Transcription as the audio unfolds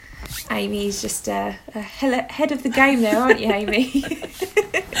Amy's just ahead of the game there, aren't you, Amy?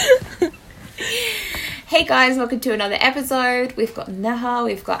 Hey guys, welcome to another episode. We've got Neha,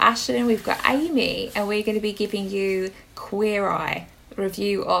 we've got Ashton, we've got Amy, and we're going to be giving you Queer Eye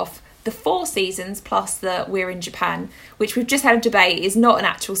review of the 4 seasons plus the We're in Japan, which we've just had a debate is not an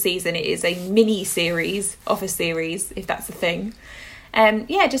actual season. It is a mini series of a series, if that's a thing.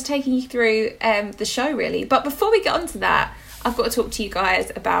 Just taking you through the show really. But before we get on to that, I've got to talk to you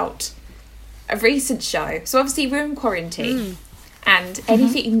guys about a recent show. So obviously we're in quarantine. And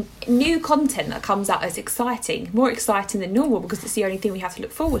anything new content that comes out is exciting, more exciting than normal because it's the only thing we have to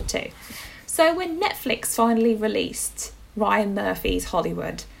look forward to. So when Netflix finally released Ryan Murphy's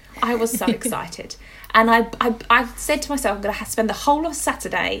Hollywood, I was so excited. And I said to myself, I'm going to spend the whole of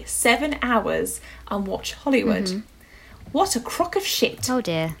Saturday, 7 hours, and watch Hollywood. What a crock of shit. Oh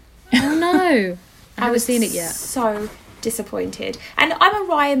dear. Oh no. I haven't seen it yet. So disappointed. And I'm a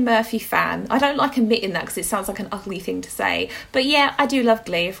Ryan Murphy fan. I don't like admitting that because it sounds like an ugly thing to say, but yeah, I do love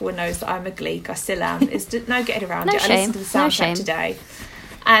Glee. Everyone knows that I'm a Gleek. I still am. It's no getting around No it. shame. I listened to the soundtrack today,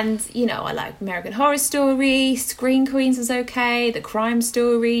 and you know, I like American Horror Story, Screen Queens was okay, The Crime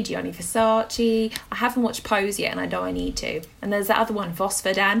Story, Gianni Versace. I haven't watched Pose yet and I know I need to. And there's that other one,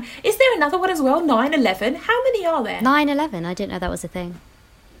 Vosvadan. Is there another one as well? 9/11. How many are there? 9/11. I didn't know that was a thing.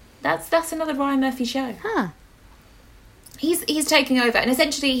 That's another Ryan Murphy show. Huh. He's taking over, and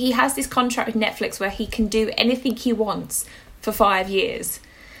essentially he has this contract with Netflix where he can do anything he wants for 5 years.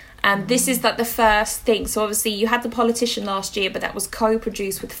 And this is like the first thing. So obviously you had The Politician last year, but that was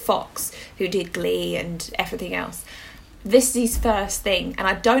co-produced with Fox, who did Glee and everything else. This is his first thing, and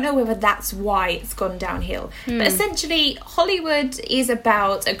I don't know whether that's why it's gone downhill. But essentially Hollywood is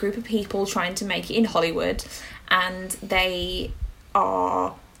about a group of people trying to make it in Hollywood, and they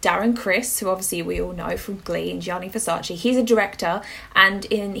are Darren Criss, who obviously we all know from Glee, and Gianni Versace. He's a director, and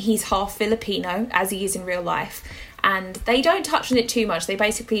he's half Filipino, as he is in real life. And they don't touch on it too much. They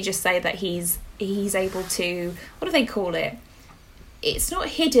basically just say that he's able to, what do they call it? It's not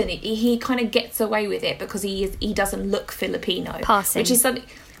hidden. He kind of gets away with it because he doesn't look Filipino. Passing. Which is something,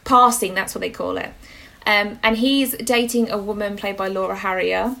 passing, that's what they call it. And he's dating a woman played by Laura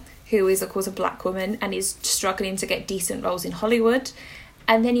Harrier, who is of course a black woman and is struggling to get decent roles in Hollywood.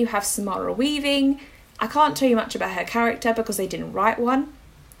 And then you have Samara Weaving. I can't tell you much about her character because they didn't write one.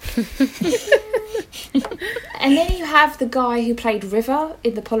 And then you have the guy who played River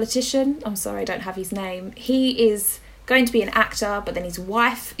in The Politician. I'm sorry, I don't have his name. He is going to be an actor, but then his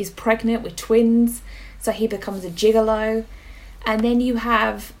wife is pregnant with twins, so he becomes a gigolo. And then you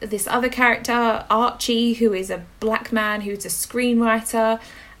have this other character, Archie, who is a black man who's a screenwriter,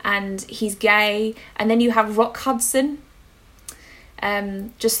 and he's gay. And then you have Rock Hudson,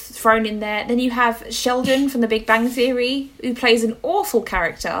 just thrown in there. Then you have Sheldon from The Big Bang Theory, who plays an awful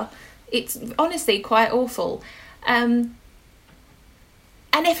character. It's honestly quite awful. And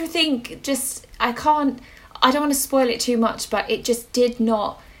everything just, I don't want to spoil it too much, but it just did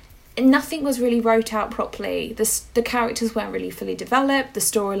not, nothing was really wrote out properly. The characters weren't really fully developed. The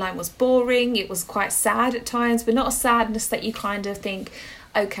storyline was boring. It was quite sad at times, but not a sadness that you kind of think,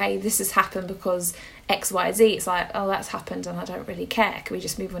 okay, this has happened because X, Y, Z. It's like, oh, that's happened and I don't really care. Can we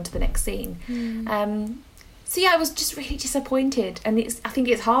just move on to the next scene? So yeah, I was just really disappointed. And I think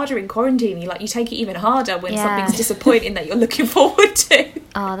it's harder in quarantine. You take it even harder when something's disappointing that you're looking forward to.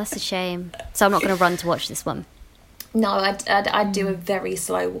 Oh, that's a shame. So I'm not going to run to watch this one. No, I'd do a very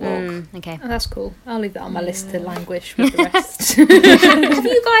slow walk. Okay. Oh, that's cool. I'll leave that on my list to languish with the rest.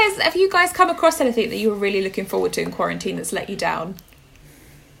 Have you guys come across anything that you were really looking forward to in quarantine that's let you down?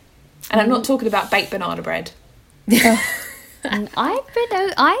 And I'm not talking about baked banana bread. I've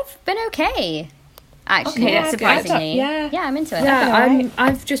been okay. Actually, Okay, that's surprisingly. good. Yeah, I'm into it. Yeah,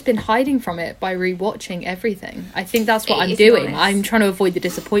 I've just been hiding from it by rewatching everything. I think that's what It I'm is doing. nice. I'm trying to avoid the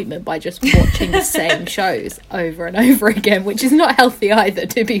disappointment by just watching the same shows over and over again, which is not healthy either,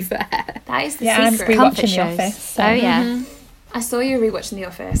 to be fair. That is the I'm secret. Comfort rewatching The shows. Office. So. Oh yeah. I saw you rewatching The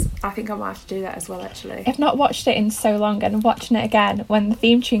Office. I think I might have to do that as well, actually. I've not watched it in so long, and watching it again, when the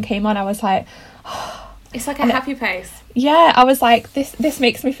theme tune came on, I was like, It's like a happy pace. yeah, I was like, this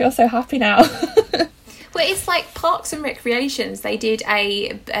makes me feel so happy now. Well, it's like Parks and Recreations. They did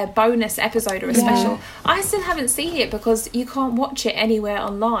a bonus episode or a special. I still haven't seen it because you can't watch it anywhere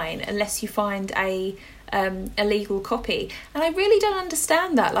online unless you find a illegal copy. And I really don't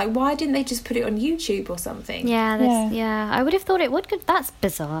understand that. Like, why didn't they just put it on YouTube or something? Yeah, I would have thought it would. That's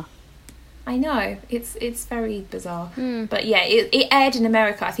bizarre. I know, it's very bizarre. But yeah, it aired in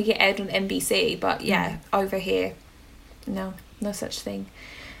America. I think it aired on NBC. But yeah, over here, no such thing.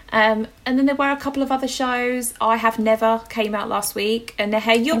 And then there were a couple of other shows. I Have Never came out last week, and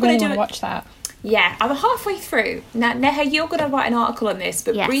Neha, you're I going really to want do to it. watch that. Yeah, I'm halfway through now. Neha, you're going to write an article on this,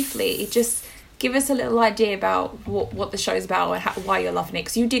 but Yes. briefly, just give us a little idea about what the show's about and why you're loving it,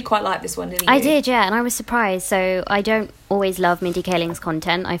 because you did quite like this one, didn't you? I did, yeah, and I was surprised. So I don't always love Mindy Kaling's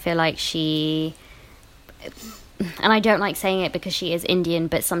content. I feel like and I don't like saying it because she is Indian,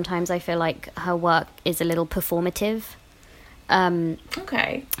 but sometimes I feel like her work is a little performative.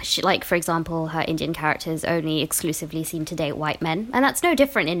 Okay. She, like, for example, her Indian characters only exclusively seem to date white men, and that's no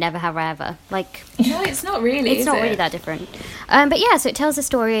different in Never Have I Ever. Like, No, it's not really. it's not really that different. But yeah, so it tells the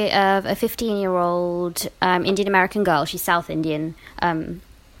story of a 15-year-old Indian American girl. She's South Indian,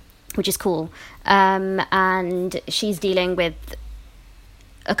 which is cool, and she's dealing with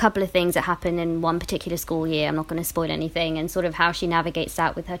a couple of things that happen in one particular school year. I'm not going to spoil anything, and sort of how she navigates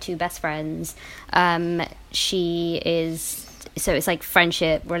that with her two best friends. So it's like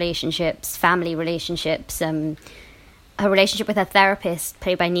friendship, relationships, family relationships, her relationship with her therapist,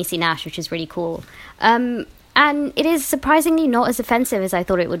 played by Niecy Nash, which is really cool. And it is surprisingly not as offensive as I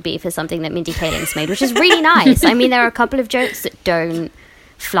thought it would be for something that Mindy Kaling's made, which is really nice. I mean, there are a couple of jokes that don't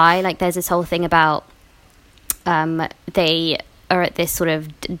fly. Like, there's this whole thing about they are at this sort of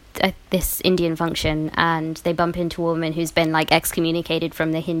this Indian function, and they bump into a woman who's been like excommunicated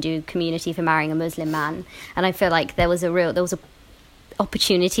from the Hindu community for marrying a Muslim man. And I feel like there was a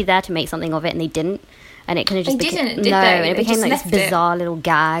opportunity there to make something of it, and they didn't. And it kind of just didn't, did no, they? and it They became just like this left it. bizarre little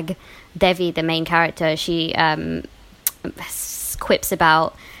gag. Devi, the main character, she quips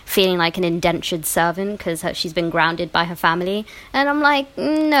about feeling like an indentured servant because she's been grounded by her family. And I'm like,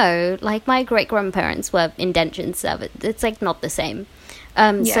 no, like my great-grandparents were indentured servants. It's like not the same.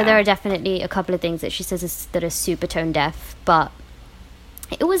 So there are definitely a couple of things that she says that are super tone deaf, but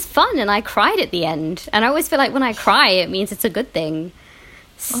it was fun and I cried at the end. And I always feel like when I cry, it means it's a good thing.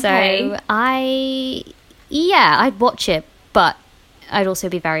 So Okay. I'd watch it, but I'd also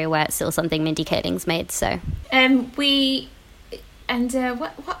be very aware it's still something Mindy Kaling's made, so. What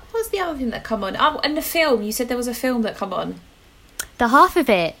was the other thing that come on? Oh, and the film. You said there was a film that come on. The half of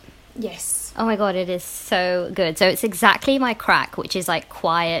it, Yes. oh my god, it is so good. So it's exactly my crack, which is like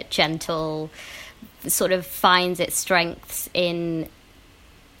quiet, gentle, sort of finds its strengths in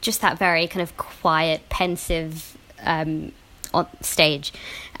just that very kind of quiet, pensive on stage.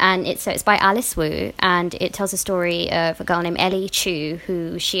 And it's by Alice Wu, and it tells a story of a girl named Ellie Chu,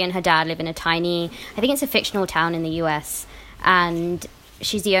 who she and her dad live in a tiny, I think it's a fictional town in the US, and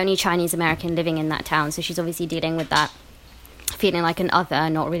she's the only Chinese American living in that town, so she's obviously dealing with that, feeling like an other,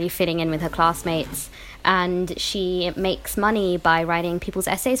 not really fitting in with her classmates. And she makes money by writing people's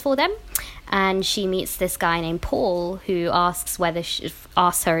essays for them, and she meets this guy named Paul, who asks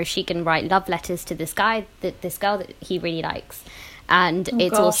her if she can write love letters to this girl that he really likes. And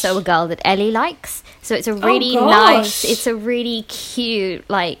it's also a girl that Ellie likes. So it's a really nice, it's a really cute,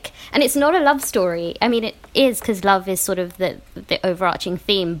 like, and it's not a love story. I mean, it is, because love is sort of the overarching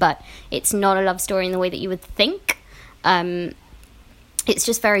theme, but it's not a love story in the way that you would think. It's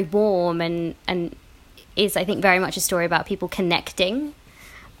just very warm and is, I think, very much a story about people connecting.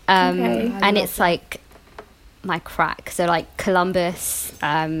 And it's like my crack. So like Columbus,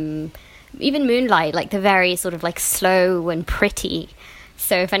 even Moonlight, like the very sort of like slow and pretty.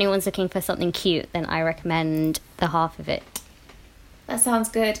 So if anyone's looking for something cute, then I recommend the half of it. That sounds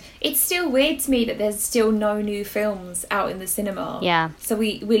good. It's still weird to me that there's still no new films out in the cinema. Yeah. So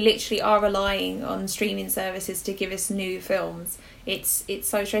we literally are relying on streaming services to give us new films. It's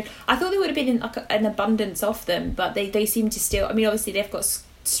so strange. I thought there would have been like an abundance of them, but they seem to still. I mean, obviously they've got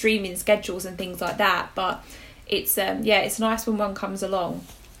streaming schedules and things like that, but it's it's nice when one comes along.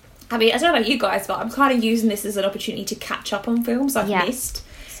 I mean, I don't know about you guys, but I'm kind of using this as an opportunity to catch up on films I've missed.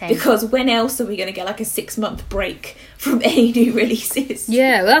 Same. Because when else are we going to get like a 6-month break from any new releases?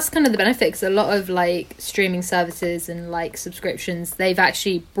 Yeah, well, that's kind of the benefit, 'cause a lot of like streaming services and like subscriptions, they've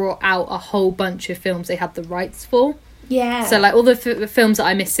actually brought out a whole bunch of films they had the rights for. Yeah. So like all the films that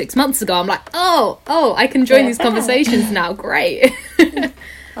I missed 6 months ago, I'm like, oh, I can join these conversations now. Great.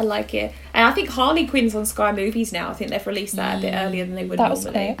 I like it. And I think Harley Quinn's on Sky Movies now. I think they've released that a bit earlier than they would That was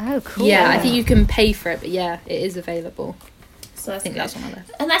normally. quick. Oh, cool. Yeah, I think you can pay for it, but yeah, it is available. So I think that's one of them.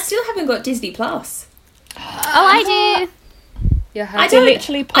 And I still haven't got Disney Plus. Oh, I do. Yeah, I They don't-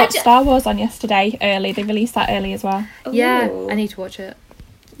 literally put Star Wars on yesterday early. They released that early as well. yeah, Ooh. I need to watch it.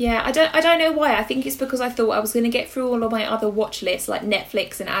 Yeah, I don't know why. I think it's because I thought I was going to get through all of my other watch lists like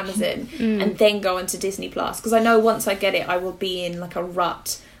Netflix and Amazon and then go onto Disney Plus, because I know once I get it I will be in like a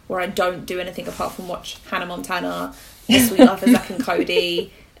rut where I don't do anything apart from watch Hannah Montana, The Sweet Life of Zack and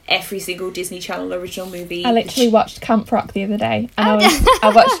Cody, every single Disney Channel original movie. I literally watched Camp Rock the other day, and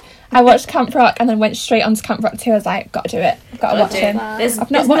I watched Camp Rock and then went straight on to Camp Rock 2. I was like, gotta do it. I've got to watch him.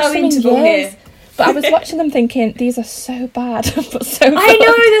 I've not watched them in years. But I was watching them thinking, these are so bad, but so good. I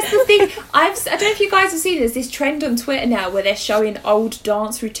know, that's the thing. I don't know if you guys have seen this. This trend on Twitter now where they're showing old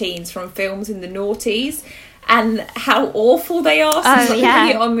dance routines from films in the noughties and how awful they are. So putting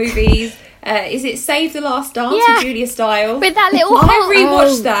it on movies. Is it Save the Last Dance with Julia Stiles? With that little... I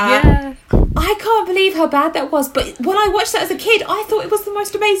rewatched that. Yeah. I can't believe how bad that was. But when I watched that as a kid, I thought it was the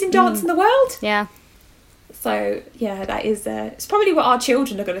most amazing dance in the world. Yeah. So, yeah, that is... it's probably what our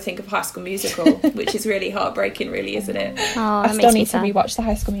children are going to think of High School Musical, which is really heartbreaking, really, isn't it? Oh, I still need to rewatch the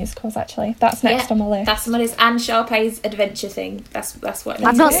High School Musicals, actually. That's next on my list. That's on my list. And Sharpay's Adventure thing. That's what...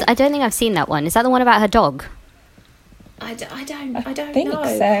 I don't think I've seen that one. Is that the one about her dog? I don't think know.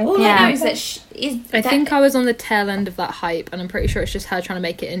 so. All I know is that I think I was on the tail end of that hype, and I'm pretty sure it's just her trying to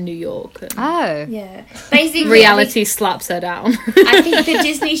make it in New York. Yeah. Basically, reality slaps her down. I think the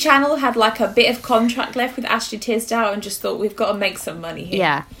Disney Channel had like a bit of contract left with Ashley Tisdale and just thought, we've got to make some money here.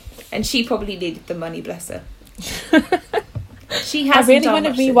 Yeah. And she probably needed the money, bless her. I really want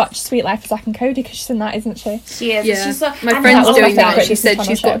to rewatch Sweet Life of Zack and Cody because she's in that, isn't she? She is. Yeah. She's My friend's doing that. She said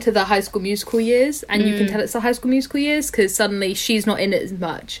she's show. got to the High School Musical years, and you can tell it's the High School Musical years because suddenly she's not in it as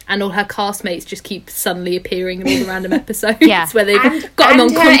much, and all her castmates just keep suddenly appearing in all the random episodes where they've got them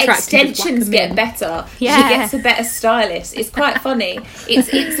on contract. Her extensions get better. Yeah. She gets a better stylist. It's quite funny.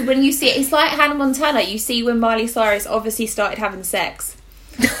 It's when you see it, it's like Hannah Montana. You see when Miley Cyrus obviously started having sex.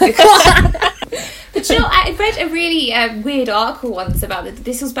 But you know, I read a really weird article once about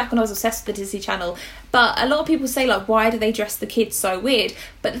this was back when I was obsessed with the Disney Channel, but a lot of people say like, why do they dress the kids so weird?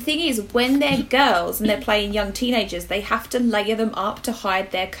 But the thing is, when they're girls and they're playing young teenagers, they have to layer them up to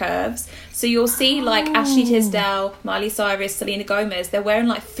hide their curves. So you'll see like Ashley Tisdale, Miley Cyrus, Selena Gomez, they're wearing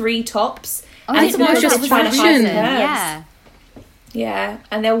like 3 tops, and it's because they're trying to hide their curves. Yeah,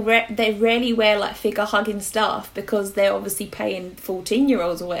 and they rarely wear like figure hugging stuff because they're obviously paying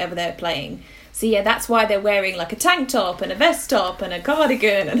 14-year-olds or whatever they're playing. So yeah, that's why they're wearing like a tank top and a vest top and a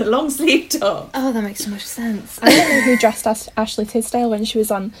cardigan and a long sleeve top. Oh, that makes so much sense. I don't know who dressed as Ashley Tisdale when she was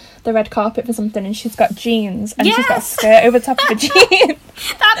on the red carpet for something, and she's got jeans and she's got a skirt over top of the jeans.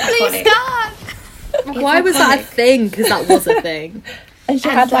 That blue skirt. Why was that a thing? Because that was a thing. And she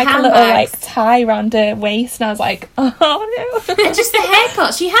had like a little like tie around her waist, and I was like, oh no. And just the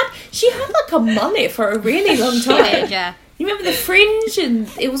haircut. She had like a mullet for a really long time. Yeah. You remember the fringe, and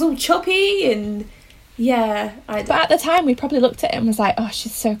it was all choppy, and But at the time, we probably looked at it and was like, oh,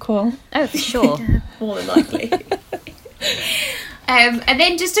 she's so cool. Oh, for sure. More than likely. And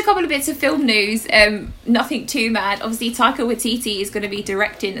then just a couple of bits of film news. Nothing too mad. Obviously, Taika Waititi is going to be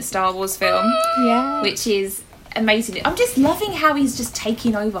directing a Star Wars film. Yeah. Which is amazing. I'm just loving how he's just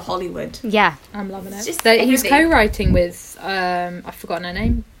taking over Hollywood. Yeah. I'm loving it. everything. He's co-writing with, I've forgotten her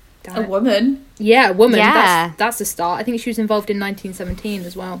name. A woman. Yeah, a woman. Yeah. That's a start. I think she was involved in 1917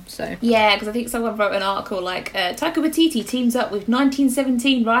 as well. So Yeah, because I think someone wrote an article like, Taika Waititi teams up with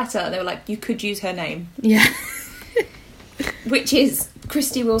 1917 writer. And they were like, you could use her name. yeah. Which is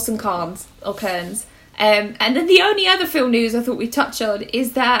Christy Wilson Cairns. And then the only other film news I thought we'd touch on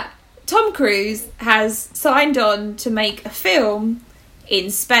is that Tom Cruise has signed on to make a film in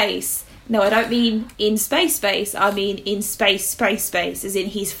space. No, I don't mean in space, I mean in space, as in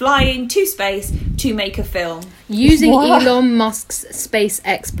he's flying to space to make a film. Using Elon Musk's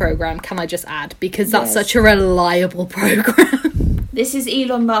SpaceX program, can I just add? Because that's such a reliable program. This is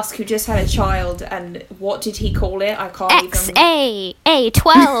Elon Musk who just had a child, and what did he call it? I can't even...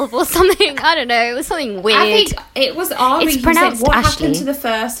 XA12 or something. I don't know. It was something weird. I think it was Ari It's who pronounced said, what Ashley. happened to the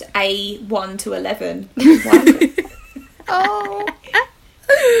first A1 to 11? Oh.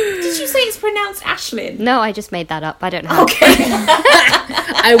 Did you say it's pronounced Ashlyn? No, I just made that up. I don't know. Okay.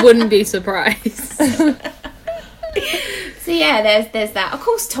 I wouldn't be surprised. So yeah, there's that. Of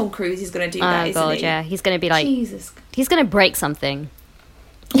course Tom Cruise is going to do that, isn't God, he? yeah. He's going to be like... Jesus. He's going to break something.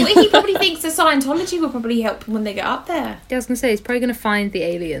 Well, he probably thinks the Scientology will probably help him when they get up there. Yeah, I was going to say, he's probably going to find the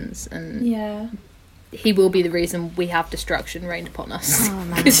aliens, and he will be the reason we have destruction rained upon us. Oh,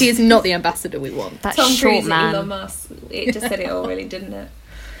 man. Because he is not the ambassador we want. That Tom short Cruise man. and Elon Musk. It just said it all, really, didn't it?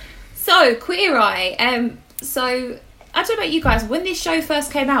 So, Queer Eye. So, I don't know about you guys. When this show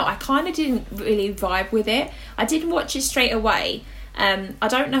first came out, I kind of didn't really vibe with it. I didn't watch it straight away. I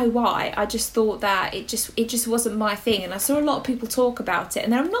don't know why. I just thought that it just wasn't my thing, and I saw a lot of people talk about it,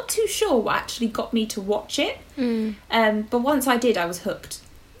 and then I'm not too sure what actually got me to watch it. But once I did, I was hooked.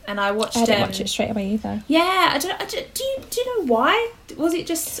 and I watched. I didn't watch it straight away either. Yeah, do you know why? Was it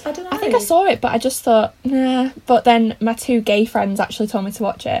just, I don't know. I think I saw it, but I just thought, nah. But then my 2 gay friends actually told me to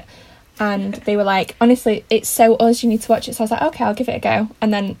watch it, and they were like, honestly, it's so us, you need to watch it. So I was like, okay, I'll give it a go.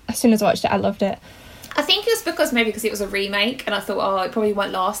 And then as soon as I watched it, I loved it. I think it was because it was a remake, and I thought, oh, it probably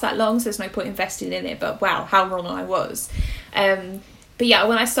won't last that long, so there's no point investing in it. But wow, how wrong I was. But yeah,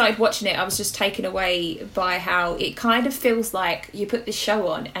 when I started watching it, I was just taken away by how it kind of feels like you put this show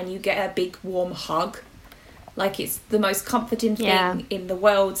on and you get a big warm hug. Like it's the most comforting thing in the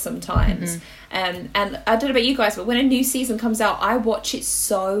world sometimes. And I don't know about you guys, but when a new season comes out, I watch it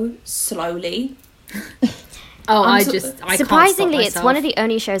so slowly. I surprisingly, it's one of the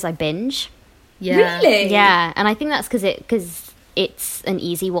only shows I binge. Yeah. Really? Yeah, and I think that's because it's an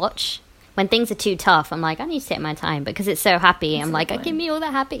easy watch. When things are too tough, I'm like, I need to take my time. But because it's so happy, I'm like, give me all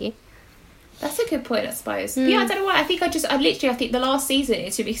that happy. That's a good point, I suppose. Yeah, I don't know why. I think the last season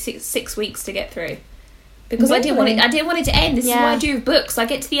it took me six weeks to get through. Because really? I didn't want it to end. This is what I do with books. I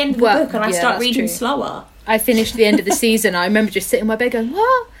get to the end of the book and I start reading slower. I finished the end of the season. I remember just sitting in my bed going,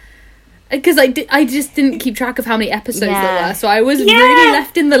 what? Because I just didn't keep track of how many episodes there were. So I was really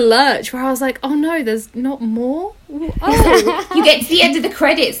left in the lurch where I was like, oh no, there's not more? Oh. You get to the end of the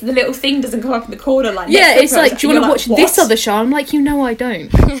credits, the little thing doesn't come up in the corner like it's like, do you want to watch this other show? I'm like, I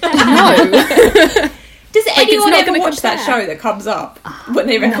don't. No. Does anyone ever watch that show that comes up when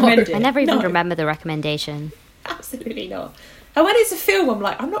they recommend it? I never even remember the recommendation. Absolutely not. And when it's a film, I'm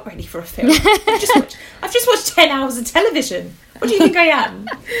like, I'm not ready for a film. I've just watched 10 hours of television. What do you think I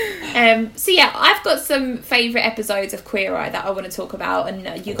am? So yeah, I've got some favourite episodes of Queer Eye that I want to talk about,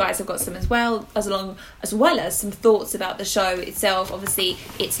 and you guys have got some as well as some thoughts about the show itself. Obviously,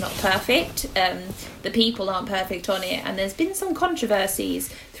 it's not perfect. The people aren't perfect on it, and there's been some controversies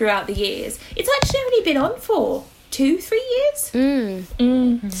throughout the years. It's actually only been on for 2-3 years.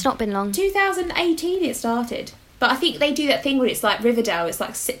 It's not been long. 2018 it started. But I think they do that thing where it's like Riverdale, it's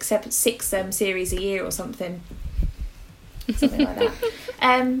like six series a year or something. Something like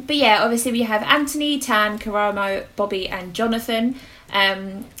that. But yeah, obviously we have Anthony, Tan, Karamo, Bobby and Jonathan.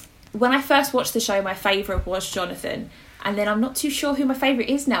 When I first watched the show, my favourite was Jonathan. And then I'm not too sure who my favourite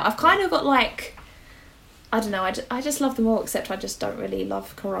is now. I've kind of got like, I don't know, I just love them all, except I just don't really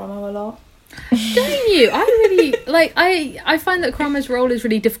love Karamo a lot. Don't you? I really, I find that Karamo's role is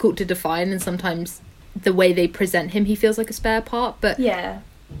really difficult to define, and sometimes the way they present him, he feels like a spare part. But yeah,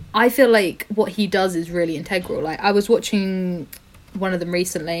 I feel like what he does is really integral. Like, I was watching one of them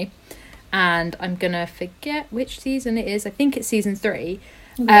recently, and I'm gonna forget which season it is. I think it's season 3.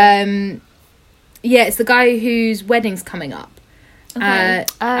 Okay. Yeah, it's the guy whose wedding's coming up. Okay.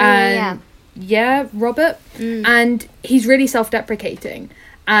 Robert. And he's really self-deprecating,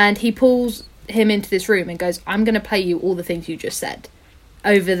 and he pulls him into this room and goes, I'm gonna play you all the things you just said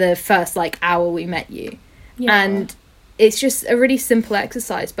over the first hour we met you. And it's just a really simple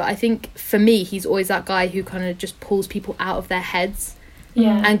exercise, but I think for me he's always that guy who kind of just pulls people out of their heads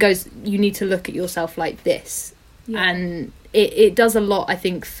and goes, you need to look at yourself like this. And it does a lot, I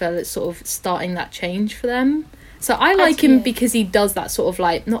think, for sort of starting that change for them. So I like him because he does that sort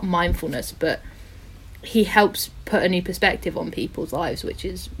of not mindfulness, but he helps put a new perspective on people's lives, which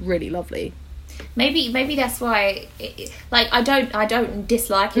is really lovely. Maybe that's why I don't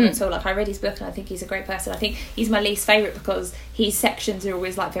dislike him at all. I read his book and I think he's a great person. I think he's my least favourite because his sections are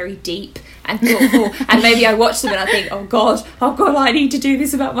always very deep and thoughtful, and maybe I watch them and I think, oh god, I need to do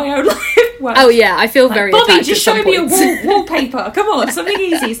this about my own life. Well, oh yeah, I feel very Bobby, attached just at show some me points. a wallpaper. Come on, something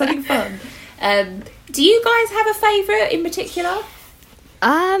easy, something fun. Do you guys have a favourite in particular?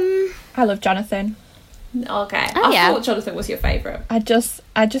 I love Jonathan. Okay. I thought Jonathan was your favourite. I just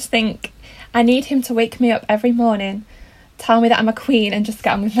think I need him to wake me up every morning, tell me that I'm a queen, and just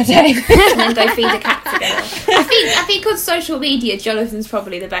get on with my day. And then go feed a cat together. I think on social media, Jonathan's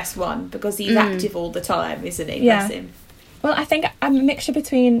probably the best one because he's active all the time, isn't he? Yeah. Bless him. Well, I think I'm a mixture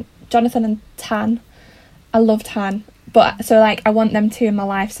between Jonathan and Tan. I love Tan. But so I want them two in my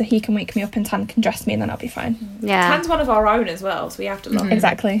life so he can wake me up and Tan can dress me and then I'll be fine. Yeah. Tan's one of our own as well, so we have to love him.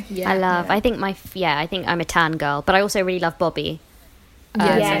 Exactly. Yeah. I think I think I'm a Tan girl, but I also really love Bobby.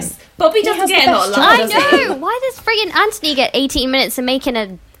 Yes. Bobby doesn't get a lot of love. I know. Why does friggin' Anthony get 18 minutes of making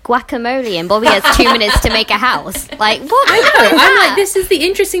a guacamole and Bobby has 2 minutes to make a house? What? I know. I'm like, this is the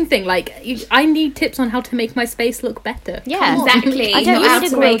interesting thing. I need tips on how to make my space look better. Yeah, exactly. I don't know need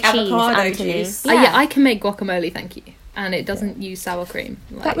to make grow cheese, avocado Anthony. juice. I can make guacamole, thank you. And it doesn't use sour cream.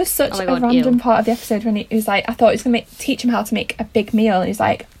 That was such a random part of the episode when he was I thought he was going to teach him how to make a big meal. And he's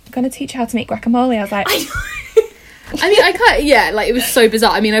like, I'm going to teach you how to make guacamole. I was like... I mean, I can't. Yeah, like it was so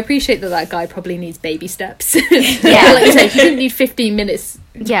bizarre. I mean, I appreciate that guy probably needs baby steps. Yeah, like you said, he didn't need 15 minutes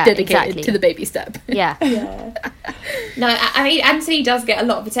dedicated to the baby step. Yeah. No, I mean, Anthony does get a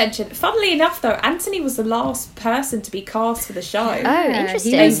lot of attention. Funnily enough, though, Anthony was the last person to be cast for the show. Oh,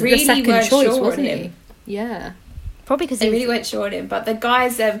 interesting. He was They really the second weren't choice, sure wasn't on he? him. Yeah. Probably because they really weren't sure on him. But the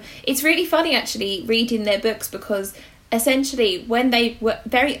guys, it's really funny actually reading their books, because essentially when they were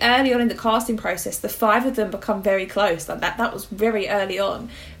very early on in the casting process, the 5 of them become very close. Like that was very early on.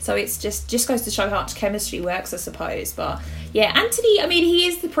 So it's just goes to show how much chemistry works, I suppose. But yeah, Anthony, I mean, he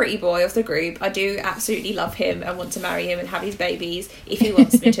is the pretty boy of the group. I do absolutely love him and want to marry him and have his babies if he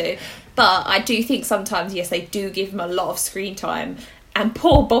wants me to. But I do think sometimes, yes, they do give him a lot of screen time. And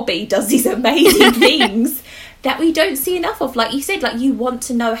poor Bobby does these amazing things that we don't see enough of. Like you said, like you want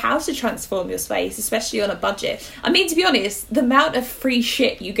to know how to transform your space, especially on a budget. I mean, to be honest, the amount of free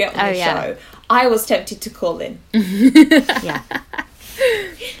shit you get on the show, I was tempted to call in. Yeah.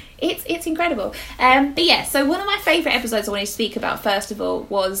 It's incredible. But yeah, so one of my favourite episodes I wanted to speak about, first of all,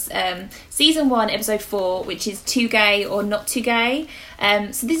 was season 1, episode 4, which is Too Gay or Not Too Gay.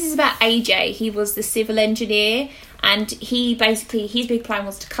 So this is about AJ. He was the civil engineer, and he basically, his big plan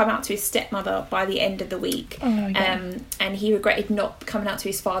was to come out to his stepmother by the end of the week. And he regretted not coming out to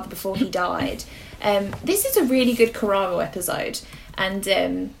his father before he died. This is a really good Carraro episode.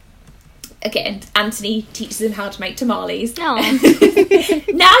 And again, Anthony teaches him how to make tamales. Oh.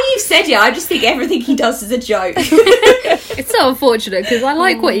 Now you've said it, I just think everything he does is a joke. It's so unfortunate because I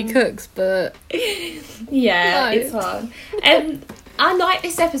like what he cooks, but yeah, it's hard. I like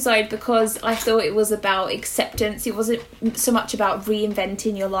this episode because I thought it was about acceptance. It wasn't so much about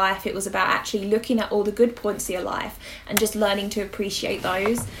reinventing your life. It was about actually looking at all the good points of your life and just learning to appreciate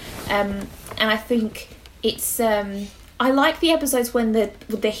those. And I think it's... I like the episodes when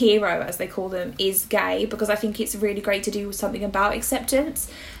the hero, as they call them, is gay, because I think it's really great to do something about acceptance.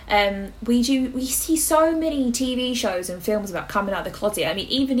 We see so many TV shows and films about coming out of the closet. I mean,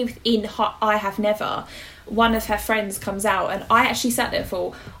 even if in I Have Never, one of her friends comes out, and I actually sat there and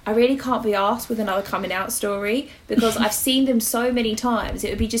thought, I really can't be arsed with another coming out story, because I've seen them so many times. It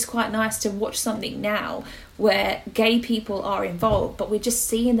would be just quite nice to watch something now where gay people are involved, but we're just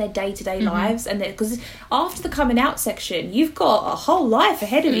seeing their day-to-day lives, and because after the coming out section, you've got a whole life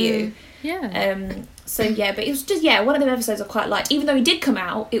ahead of you. So yeah, but it was just one of them episodes I quite liked. Even though he did come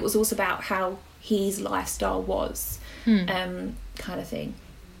out, it was also about how his lifestyle was, kind of thing.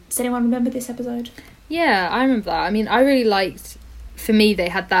 Does anyone remember this episode? Yeah, I remember that. I mean, I really liked, for me, they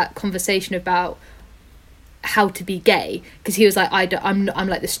had that conversation about how to be gay, because he was like, I'm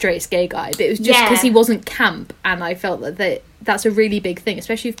like the straightest gay guy, but it was just because he wasn't camp, and I felt that's a really big thing,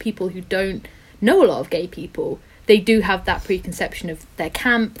 especially for people who don't know a lot of gay people. They do have that preconception of their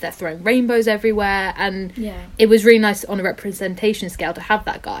camp, they're throwing rainbows everywhere, and it was really nice on a representation scale to have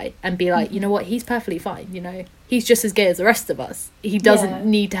that guy and be like, you know what, he's perfectly fine, you know, he's just as gay as the rest of us. He doesn't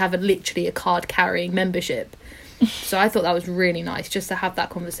need to have literally a card carrying membership. So I thought that was really nice just to have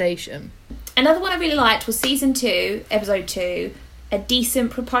that conversation. Another one I really liked was season 2, episode 2, A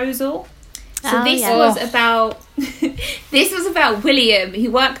Decent Proposal. So this was about William. He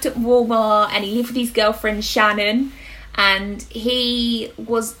worked at Walmart and he lived with his girlfriend Shannon, and he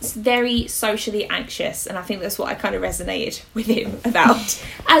was very socially anxious, and I think that's what I kind of resonated with him about,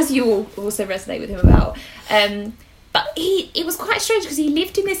 as you all also resonate with him about. But it was quite strange because he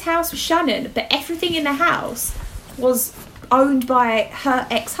lived in this house with Shannon, but everything in the house was owned by her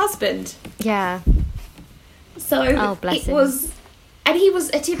ex-husband. Yeah. So it was... And he was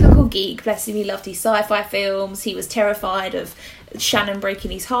a typical geek, bless him. He loved his sci-fi films. He was terrified of Shannon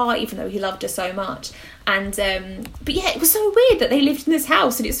breaking his heart, even though he loved her so much. And but yeah, it was so weird that they lived in this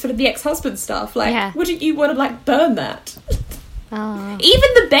house and it's full of the ex-husband stuff. Like, wouldn't you want to burn that? Oh.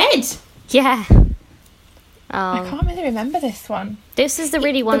 Even the bed. Yeah. I can't really remember this one. This is the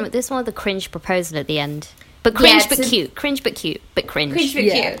really one. This one with the cringe proposal at the end. But cringe, but cute. Cringe, but cute. But cringe. Cringe, but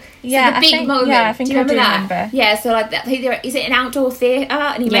cute. Yeah, so the big moment. Yeah, I think do you remember that? Remember. Yeah, so like that. Is it an outdoor theatre?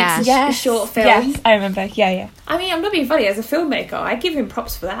 And he makes a short film. Yes, I remember. Yeah. I mean, I'm not being funny. As a filmmaker, I give him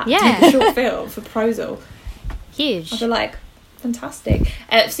props for that. Yeah. A short film for Proposal. Huge. I feel like fantastic.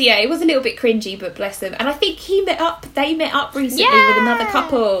 So yeah, it was a little bit cringy, but bless them. And I think they met up recently with another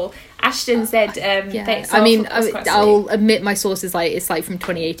couple. Ashton said I mean, I'll admit my source is like, it's like from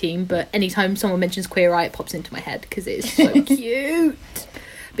 2018, but anytime someone mentions Queer Eye, it pops into my head because it's so cute.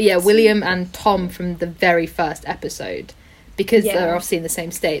 But yeah, William and Tom from the very first episode, because they're obviously in the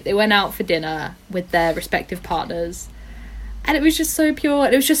same state, they went out for dinner with their respective partners, and it was just so pure,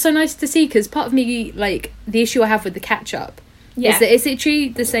 and it was just so nice to see, because part of me, like, the issue I have with the catch up is that it's literally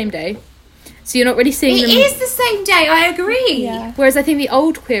the same day, So you're not really seeing them. It is the same day, I agree. Yeah. Whereas I think the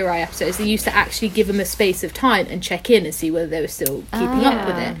old Queer Eye episodes, they used to actually give them a space of time and check in and see whether they were still keeping up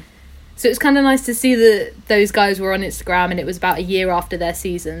with it. So it's kind of nice to see that those guys were on Instagram, and it was about a year after their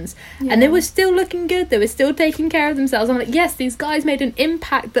seasons. Yeah. And they were still looking good. They were still taking care of themselves. I'm like, yes, these guys made an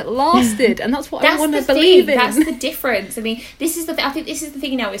impact that lasted. And that's what I want to believe in. That's the difference. I mean, this is I think this is the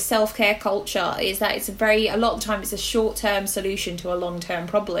thing now with self-care culture, is that it's a lot of the time it's a short-term solution to a long-term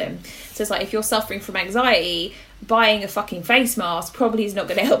problem. So it's like, if you're suffering from anxiety, buying a fucking face mask probably is not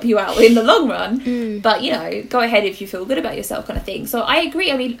going to help you out in the long run. But, you know, go ahead if you feel good about yourself, kind of thing. So I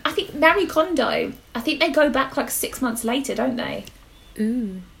agree. I mean, I think Marie Kondo, I think they go back like 6 months later, don't they?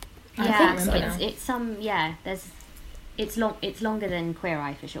 Ooh. Yeah, it's longer than Queer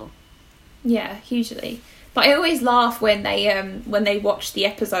Eye for sure. Yeah, hugely. But I always laugh when they watch the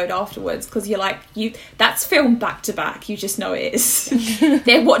episode afterwards, because you're like, that's filmed back to back. You just know it is.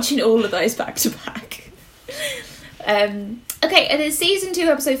 They're watching all of those back to back. Okay, and then season 2,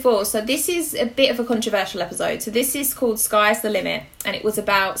 episode 4. So this is a bit of a controversial episode. So this is called Sky's the Limit, and it was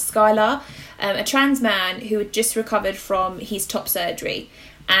about Skylar, a trans man who had just recovered from his top surgery,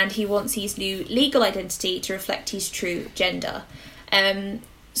 and he wants his new legal identity to reflect his true gender.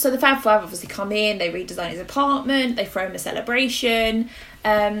 So the Fab Five obviously come in, they redesign his apartment, they throw him a celebration,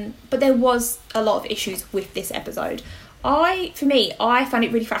 but there was a lot of issues with this episode. I found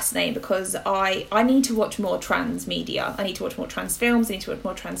it really fascinating, because I need to watch more trans media. I need to watch more trans films. I need to watch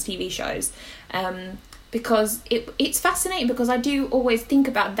more trans TV shows, because it's fascinating, because I do always think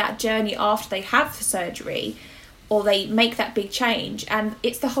about that journey after they have surgery or they make that big change, and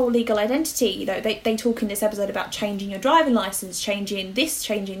it's the whole legal identity. You know, they talk in this episode about changing your driving license, changing this,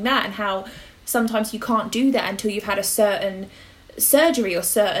 changing that, and how sometimes you can't do that until you've had a certain surgery or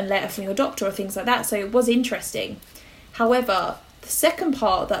certain letter from your doctor or things like that. So it was interesting. However, the second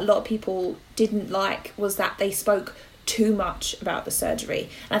part that a lot of people didn't like was that they spoke too much about the surgery.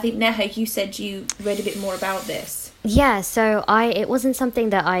 And I think, Neha, you said you read a bit more about this. Yeah, so it wasn't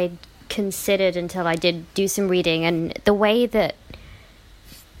something that I considered until I did do some reading. And the way that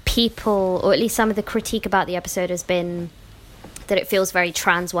people, or at least some of the critique about the episode, has been that it feels very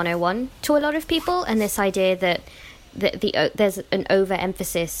trans 101 to a lot of people, and this idea that there's an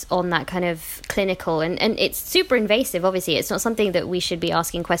overemphasis on that kind of clinical, and it's super invasive. Obviously, it's not something that we should be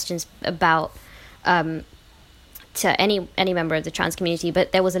asking questions about to any member of the trans community.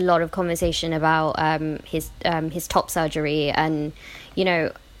 But there was a lot of conversation about his top surgery, and you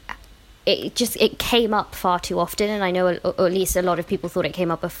know, it came up far too often. And I know, or at least a lot of people thought it came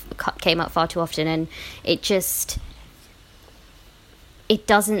up far too often, and it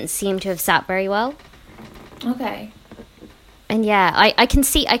doesn't seem to have sat very well. Okay. And yeah, I can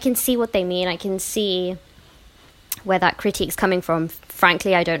see what they mean. I can see where that critique's coming from.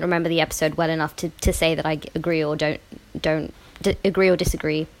 Frankly, I don't remember the episode well enough to say that I agree or don't agree or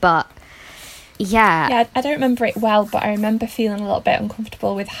disagree. But yeah, I don't remember it well, but I remember feeling a little bit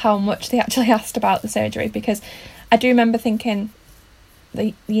uncomfortable with how much they actually asked about the surgery, because I do remember thinking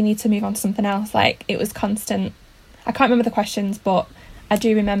that you need to move on to something else. Like, it was constant. I can't remember the questions, but I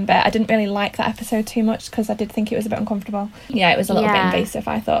do remember I didn't really like that episode too much, because I did think it was a bit uncomfortable. Yeah, it was a little bit invasive,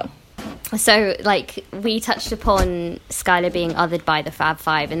 I thought. So, like, we touched upon Skylar being othered by the Fab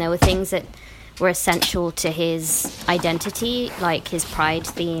Five, and there were things that were essential to his identity, like his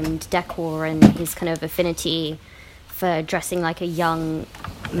pride-themed decor and his kind of affinity for dressing like a young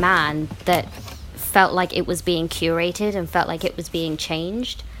man, that felt like it was being curated and felt like it was being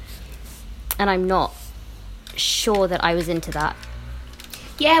changed. And I'm not sure that I was into that.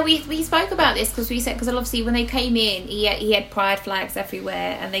 Yeah, we spoke about this, because obviously when they came in, he had pride flags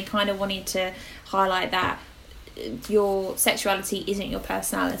everywhere, and they kind of wanted to highlight that your sexuality isn't your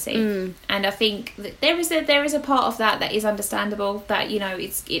personality. And I think that there is a part of that is understandable, that, you know,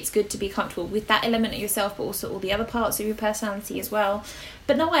 it's good to be comfortable with that element of yourself, but also all the other parts of your personality as well.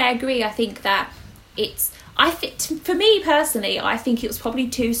 But no, I agree. I think that for me personally, I think it was probably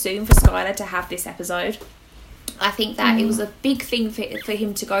too soon for Skylar to have this episode. I think that it was a big thing for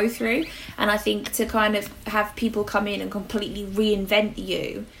him to go through, and I think to kind of have people come in and completely reinvent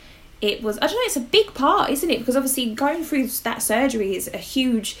you, it was, I don't know, it's a big part, isn't it? Because obviously going through that surgery is a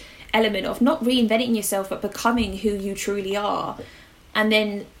huge element of not reinventing yourself, but becoming who you truly are. And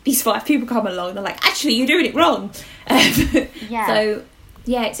then these 5 people come along and they're like, actually, you're doing it wrong. Yeah. So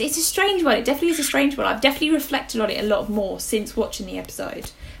yeah, it's a strange one. It definitely is a strange one. I've definitely reflected on it a lot more since watching the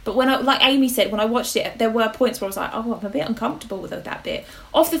episode. But when like Amy said, when I watched it, there were points where I was like, oh, I'm a bit uncomfortable with that bit.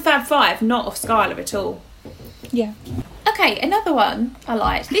 Of the Fab Five, not of Skylar at all. Yeah. Okay, another one I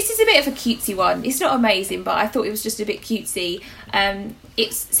liked. This is a bit of a cutesy one. It's not amazing, but I thought it was just a bit cutesy.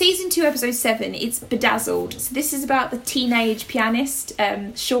 it's season 2, episode 7. It's Bedazzled. So this is about the teenage pianist,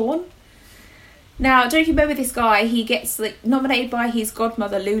 Sean. Now, don't you remember this guy? He gets nominated by his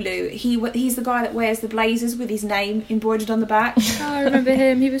godmother, Lulu. He's the guy that wears the blazers with his name embroidered on the back. Oh, I remember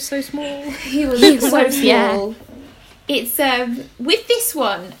him. He was so small. He was so small. Yeah. It's with this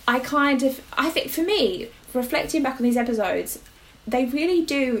one, I think for me, reflecting back on these episodes, they really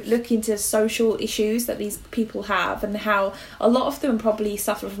do look into social issues that these people have, and how a lot of them probably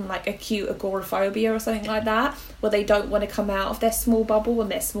suffer from acute agoraphobia or something like that, where they don't want to come out of their small bubble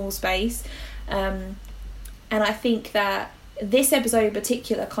and their small space. And I think that this episode in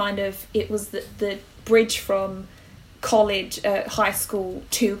particular it was the bridge from high school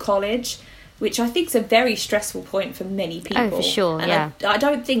to college, which I think is a very stressful point for many people. Oh, for sure, and yeah. I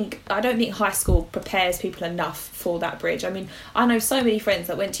don't think high school prepares people enough for that bridge. I mean, I know so many friends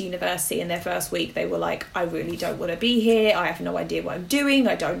that went to university, and their first week they were like, I really don't want to be here. I have no idea what I'm doing.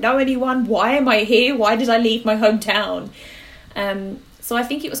 I don't know anyone. Why am I here? Why did I leave my hometown? So I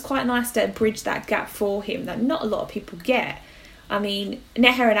think it was quite nice to bridge that gap for him that not a lot of people get. I mean,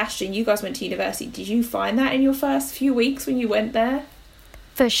 Neha and Ashton, you guys went to university. Did you find that in your first few weeks when you went there?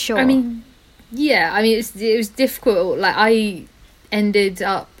 For sure. I mean, yeah. I mean, it was difficult. I ended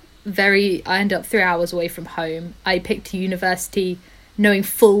up 3 hours away from home. I picked a university knowing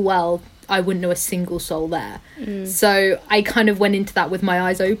full well I wouldn't know a single soul there. So I kind of went into that with my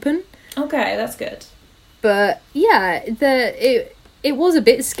eyes open. Okay, that's good. But yeah, it was a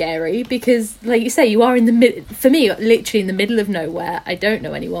bit scary because, like you say, you are in the mid. For me, literally in the middle of nowhere. I don't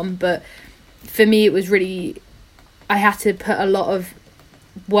know anyone, but for me, it was really. I had to put a lot of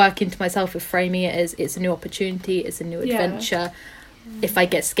work into myself of framing it as it's a new opportunity, it's a new adventure. If I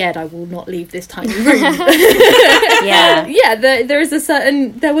get scared, I will not leave this tiny room. Yeah.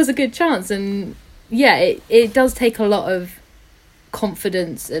 There was a good chance, and yeah, it does take a lot of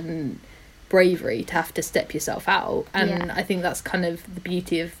confidence and bravery to have to step yourself out, and I think that's kind of the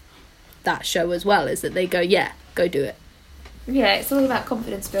beauty of that show as well, is that they go do it. Yeah, it's all about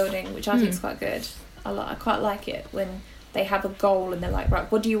confidence building, which I think is quite good. I quite like it when they have a goal and they're like, right,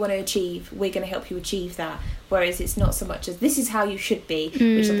 what do you want to achieve? We're going to help you achieve that. Whereas it's not so much as this is how you should be,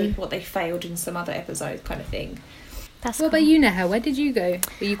 which I think what they failed in some other episodes kind of thing. What about you, Neha? Where did you go?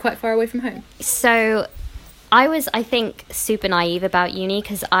 Were you quite far away from home? So I was, I think, super naive about uni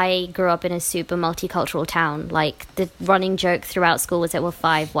because I grew up in a super multicultural town. The running joke throughout school was there were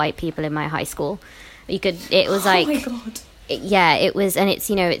 5 white people in my high school. It was oh my God. It was, and it's,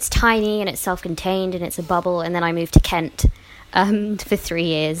 it's tiny and it's self-contained and it's a bubble. And then I moved to Kent for 3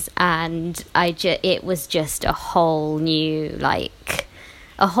 years, and it was just a whole new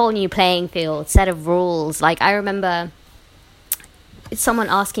playing field, set of rules. I remember someone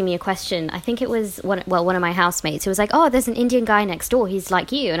asking me a question. I think it was one of my housemates who was like, oh, there's an Indian guy next door, he's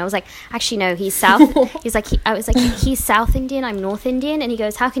like you. And I was like, actually no, he's South. I was like he's South Indian, I'm North Indian. And he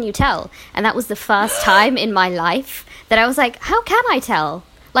goes, how can you tell? And that was the first time in my life that I was like, how can I tell?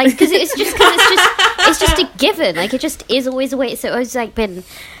 Because it's just a given. It just is always a way. So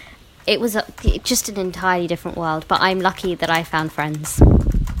it was just an entirely different world. But I'm lucky that I found friends.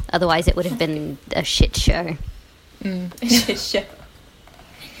 Otherwise it would have been a shit show. A shit show.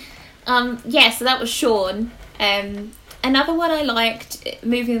 So that was Sean. Another one I liked,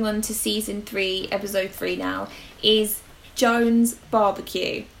 moving on to season 3, episode 3 now, is Joan's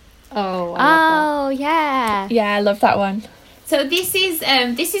Barbecue. Oh, I love that. Yeah. Yeah, I love that one. So this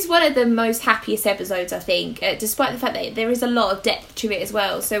is one of the most happiest episodes, I think, despite the fact that there is a lot of depth to it as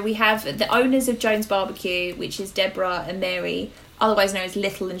well. So we have the owners of Joan's Barbecue, which is Deborah and Mary, otherwise known as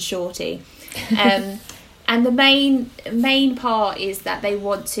Little and Shorty. And the main part is that they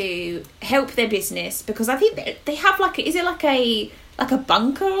want to help their business because I think they have a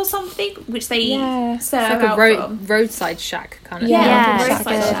bunker or something which they serve out from. Roadside shack kind of. It's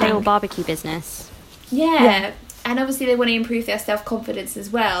like a little barbecue business. Yeah. And obviously they want to improve their self-confidence as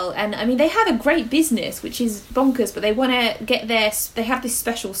well. And I mean, they have a great business, which is bonkers, but they want to get they have this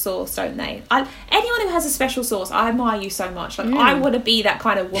special sauce, don't they? Anyone who has a special sauce, I admire you so much. I want to be that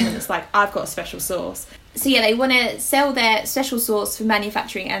kind of woman that's like, I've got a special sauce. So yeah, they want to sell their special sauce for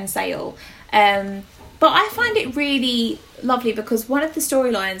manufacturing and sale. But I find it really lovely because one of the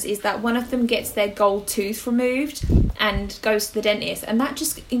storylines is that one of them gets their gold tooth removed and goes to the dentist, and that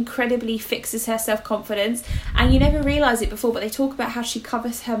just incredibly fixes her self-confidence. And you never realise it before, but they talk about how she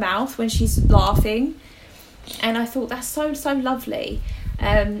covers her mouth when she's laughing. And I thought that's so lovely.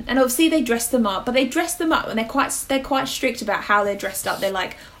 And obviously they dress them up, but they dress them up and they're quite strict about how they're dressed up. They're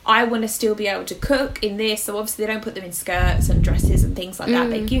like, I want to still be able to cook in this, so obviously they don't put them in skirts and dresses and things like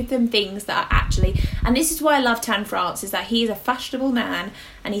that. They give them things that are actually, and this is why I love Tan France, is that he is a fashionable man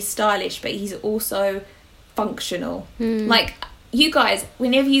and he's stylish, but he's also functional. Like, you guys,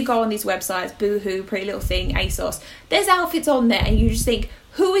 whenever you go on these websites, Boohoo, Pretty Little Thing, ASOS, there's outfits on there and you just think,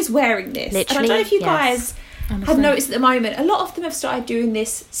 who is wearing this? Literally, and I don't know if you guys have noticed at the moment, a lot of them have started doing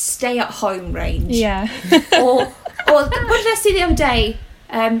this stay at home range. Yeah. or what did I see the other day?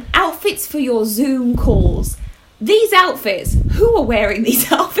 Outfits for your Zoom calls. These outfits, who are wearing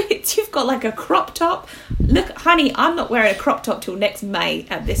these outfits? You've got like a crop top. Look, honey, I'm not wearing a crop top till next May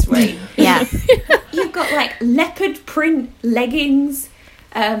at this rate. Yeah. You've got like leopard print leggings,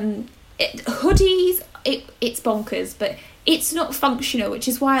 hoodies. It's bonkers, but it's not functional, which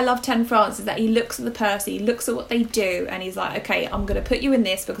is why I love Tan France, is that he looks at the person, he looks at what they do, and he's like, okay, I'm going to put you in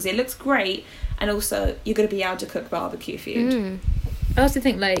this because it looks great, and also you're going to be able to cook barbecue food. I also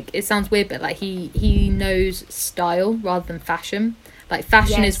think, like, it sounds weird, but like he knows style rather than fashion. Like,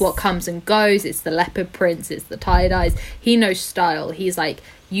 fashion is what comes and goes. It's the leopard prints, it's the tie-dyes. He knows style. He's like,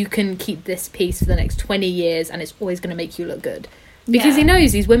 you can keep this piece for the next 20 years and it's always going to make you look good. Because he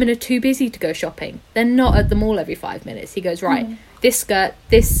knows these women are too busy to go shopping. They're not at the mall every 5 minutes. He goes, right, this skirt,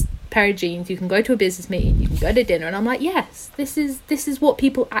 this pair of jeans, you can go to a business meeting, you can go to dinner. And I'm like, yes, this is what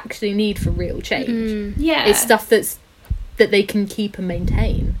people actually need for real change. Yeah. It's stuff that they can keep and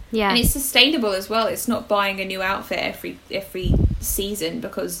maintain. Yeah. And it's sustainable as well. It's not buying a new outfit every season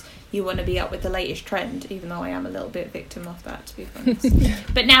because you want to be up with the latest trend, even though I am a little bit victim of that, to be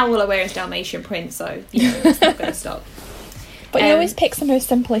honest. But now all I wear is Dalmatian print, so, it's not going to stop. But he always picks the most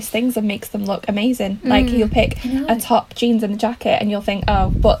simplest things and makes them look amazing. Like, he'll pick a top, jeans and a jacket, and you'll think, oh,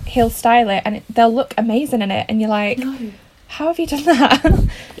 but he'll style it and they'll look amazing in it. And you're like, how have you done that?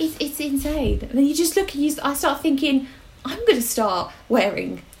 It's insane. And then you just look and I start thinking, I'm going to start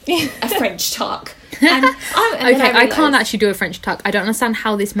wearing a French tuck. And I can't actually do a French tuck. I don't understand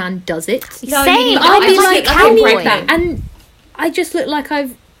how this man does it. No, Same. I'll be like, how do you that? And I just look like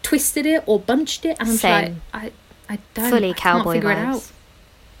I've twisted it or bunched it, and I'm Same. like, I don't Fully I cowboy can't figure vibes. it out.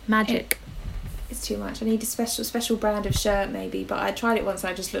 Magic. It's too much. I need a special brand of shirt maybe, but I tried it once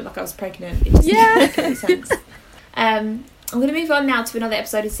and I just looked like I was pregnant. It just didn't make any sense. I'm going to move on now to another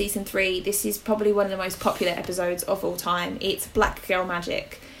episode of season 3. This is probably one of the most popular episodes of all time. It's Black Girl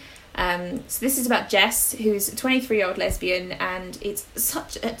Magic. So this is about Jess, who's a 23-year-old lesbian, and it's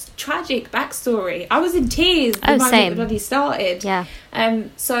such a tragic backstory. I was in tears the moment the bloody started. Yeah.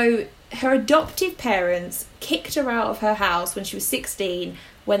 So her adoptive parents kicked her out of her house when she was 16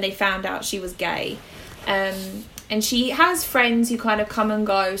 when they found out she was gay. And she has friends who kind of come and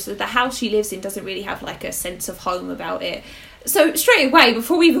go, so the house she lives in doesn't really have like a sense of home about it. So straight away,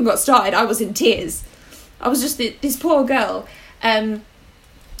 before we even got started, I was in tears. I was just this poor girl.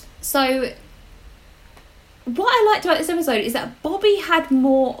 So what I liked about this episode is that Bobby had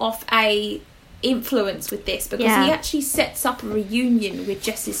more of a influence with this, because he actually sets up a reunion with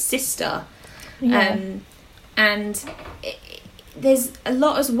Jess's sister. And there's a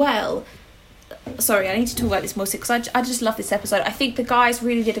lot as well. Sorry, I need to talk about this more because I just love this episode. I think the guys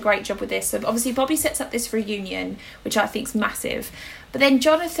really did a great job with this. So obviously Bobby sets up this reunion, which I think is massive. But then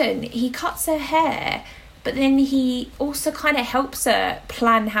Jonathan, he cuts her hair, but then he also kind of helps her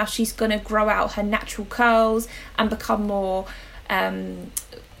plan how she's going to grow out her natural curls and become more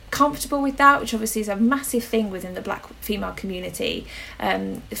comfortable with that, which obviously is a massive thing within the black female community.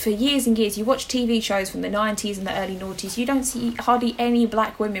 For years and years, you watch TV shows from the 90s and the early noughties, you don't see hardly any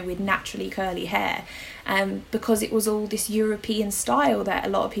black women with naturally curly hair, because it was all this European style that a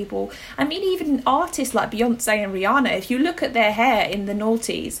lot of people, I mean even artists like Beyonce and Rihanna, if you look at their hair in the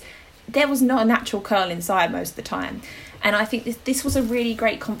noughties, there was not a natural curl inside most of the time. And I think this was a really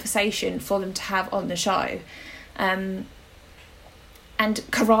great conversation for them to have on the show. And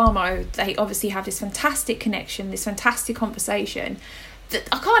Karamo, they obviously have this fantastic connection, this fantastic conversation. That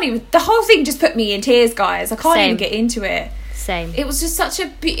the whole thing just put me in tears, guys. I can't even get into it. Same. It was just such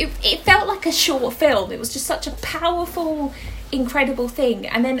it felt like a short film. It was just such a powerful, incredible thing.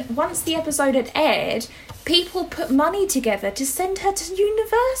 And then once the episode had aired, people put money together to send her to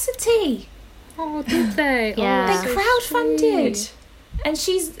university. Oh, did they? Yeah. They crowdfunded. And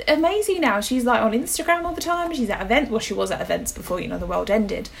she's amazing now. She's like on Instagram all the time. She's at events. Well, she was at events before, the world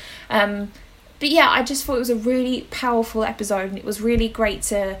ended. But yeah, I just thought it was a really powerful episode, and it was really great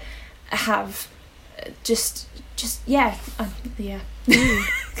to have yeah. I agree.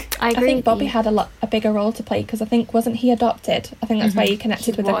 I think Bobby had a bigger role to play, because I think, wasn't he adopted? I think that's why he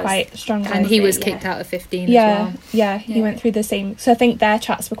connected with her quite strongly. And he was kicked out at 15 as well. Yeah, he went through the same. So I think their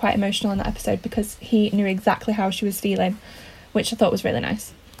chats were quite emotional in that episode, because he knew exactly how she was feeling, which I thought was really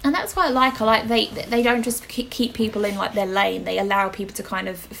nice. And that's what I like they don't just keep people in like their lane. They allow people to kind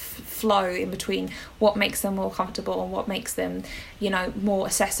of flow in between what makes them more comfortable and what makes them, you know, more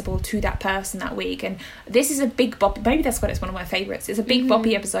accessible to that person that week. And this is a big Bobby, maybe that's why it's one of my favourites. It's a big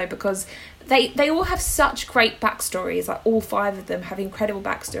Bobby episode, because they all have such great backstories. Like, all 5 of them have incredible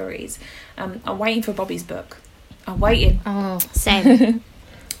backstories. I'm waiting for Bobby's book. I'm waiting. Oh, same.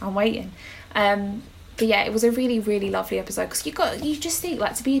 I'm waiting. But yeah, it was a really, really lovely episode, because you just think,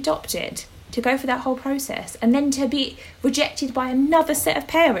 like, to be adopted, to go through that whole process, and then to be rejected by another set of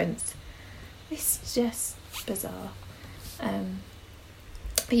parents. It's just bizarre.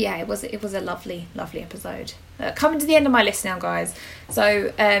 But yeah, it was a lovely, lovely episode. Coming to the end of my list now, guys.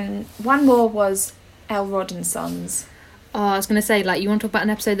 So one more was Elrod and Sons. Oh, I was going to say, like, you want to talk about an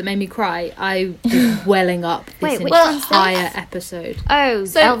episode that made me cry? I was welling up this entire episode. Oh,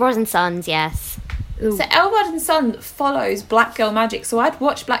 so Elrod and Sons, yes. Ooh. So Elrod and Son follows Black Girl Magic. So I'd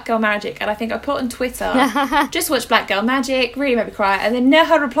watched Black Girl Magic, and I think I put on Twitter, just watch Black Girl Magic, really made me cry. And then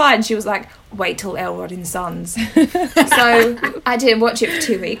Neha replied, and she was like, wait till Elrod and Sons. So I didn't watch it for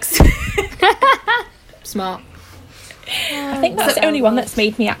 2 weeks. Smart. I think that's the only one that's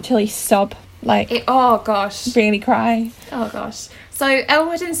made me actually sob. Like, oh gosh, really cry. Oh gosh. So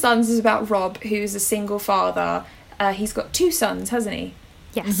Elrod and Sons is about Rob, who's a single father. He's got 2 sons, hasn't he?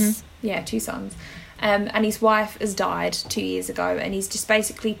 Yes. Mm-hmm. Yeah, 2 sons. And his wife has died 2 years ago, and he's just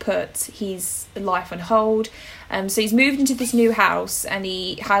basically put his life on hold. So he's moved into this new house, and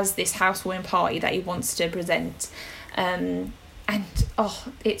he has this housewarming party that he wants to present. And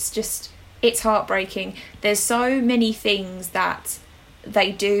it's heartbreaking. There's so many things that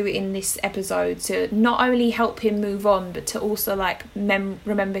they do in this episode to not only help him move on, but to also like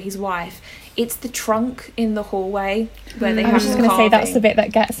remember his wife. It's the trunk in the hallway where they have the carving. I was just going to say, that's the bit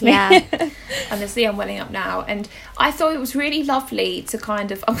that gets me. Yeah. Honestly, I'm welling up now. And I thought it was really lovely to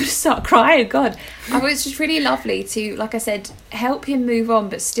kind of, I'm going to start crying, God. I thought it was just really lovely to, like I said, help him move on,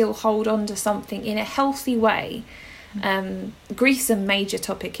 but still hold on to something in a healthy way. Grief's a major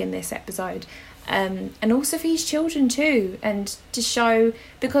topic in this episode. And also for his children too, and to show,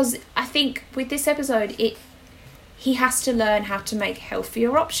 because I think with this episode, he has to learn how to make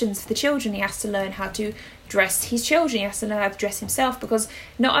healthier options for the children. He has to learn how to dress his children. He has to learn how to dress himself, because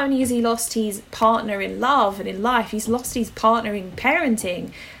not only has he lost his partner in love and in life, he's lost his partner in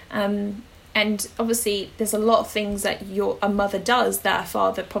parenting. And obviously there's a lot of things that a mother does that a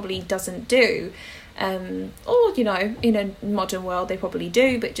father probably doesn't do. Or, you know, in a modern world they probably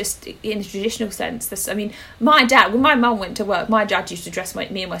do, but just in a traditional sense, my dad, when my mum went to work, my dad used to dress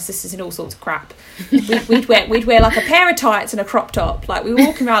me and my sisters in all sorts of crap. We'd wear like a pair of tights and a crop top, like we were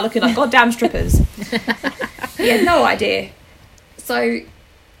walking around looking like goddamn strippers. He had no idea. So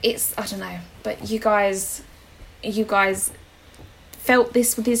it's, I don't know, but you guys felt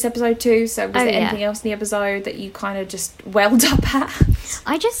this with this episode too. So was there anything else in the episode that you kind of just welled up at?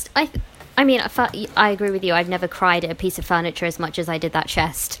 I agree with you. I've never cried at a piece of furniture as much as I did that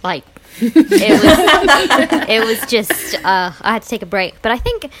chest. Like, it was just, I had to take a break. But I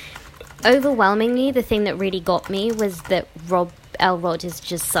think, overwhelmingly, the thing that really got me was that Elrod is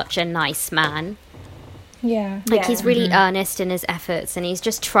just such a nice man. Yeah. Like, he's really earnest in his efforts, and he's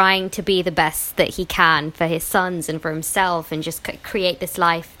just trying to be the best that he can for his sons and for himself, and just create this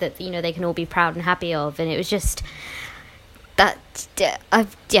life that, you know, they can all be proud and happy of. And it was just... that's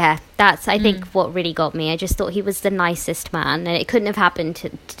I think what really got me. I just thought he was the nicest man, and it couldn't have happened to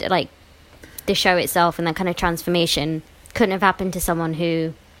like the show itself, and that kind of transformation couldn't have happened to someone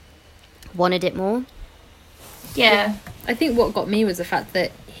who wanted it more. Yeah. I think what got me was the fact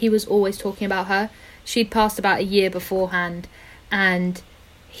that he was always talking about her. She'd passed about a year beforehand, and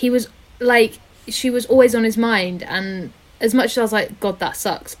he was like, she was always on his mind. And as much as I was like, God, that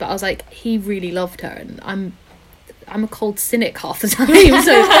sucks, but I was like, he really loved her, and I'm a cold cynic half the time,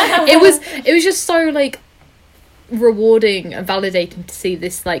 so it was just so like rewarding and validating to see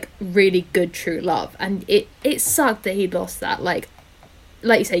this like really good true love. And it sucked that he lost that, like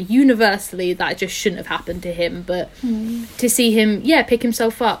you say, universally that just shouldn't have happened to him, but to see him pick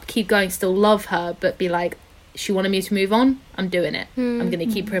himself up, keep going, still love her, but be like, she wanted me to move on, I'm doing it. I'm gonna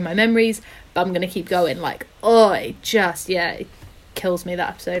keep her in my memories, but I'm gonna keep going. Like, oh, it just kills me, that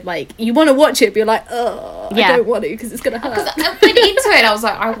episode. Like, you want to watch it, but you're like, oh, I don't want to because it's gonna hurt. Because I went into it, I was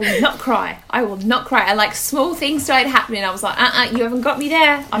like, I will not cry, and like small things started happening. I was like, you haven't got me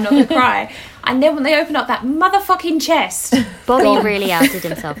there, I'm not gonna cry. And then when they opened up that motherfucking chest, Bobby really outdid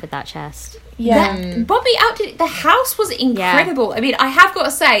himself with that chest. Bobby outdid. The house was incredible. Yeah. I mean, I have got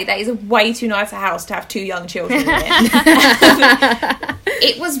to say that is a way too nice a house to have 2 young children in it.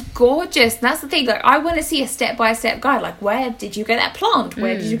 It was gorgeous. And that's the thing. Like, I want to see a step-by-step guide. Like, where did you get that plant?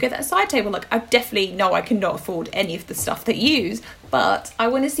 Where did you get that side table? Like, I definitely know I cannot afford any of the stuff they use, but I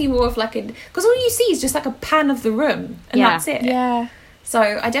want to see more of like a, because all you see is just like a pan of the room, and that's it. Yeah. So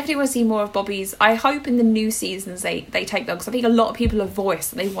I definitely want to see more of Bobby's. I hope in the new seasons they take that, because I think a lot of people have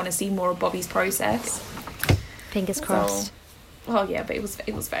voiced that they want to see more of Bobby's process. Fingers crossed. Oh yeah, but it was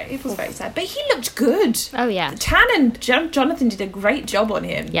very sad. But he looked good. Oh yeah. Tan and Jonathan did a great job on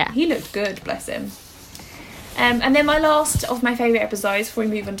him. Yeah. He looked good, bless him. And then my last of my favourite episodes before we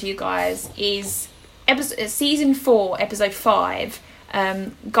move on to you guys is season 4, episode 5,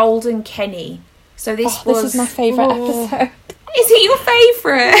 Golden Kenny. So this is my favourite episode. Is it your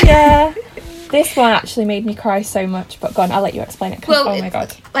favourite? Yeah. This one actually made me cry so much, but go on, I'll let you explain it. Well, oh my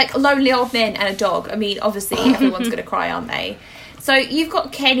god. Like lonely old men and a dog. I mean, obviously everyone's going to cry, aren't they? So you've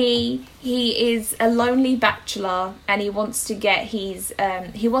got Kenny. He is a lonely bachelor, and he wants to get he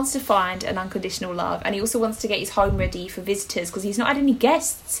wants to find an unconditional love, and he also wants to get his home ready for visitors because he's not had any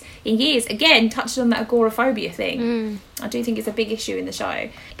guests in years. Again, touched on that agoraphobia thing. I do think it's a big issue in the show.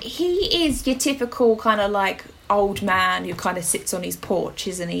 He is your typical kind of like old man who kind of sits on his porch,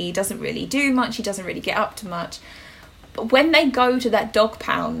 isn't he? He doesn't really do much. He doesn't really get up to much. But when they go to that dog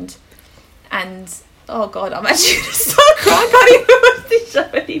pound, and oh god, I'm actually going to start crying. I can't even watch this show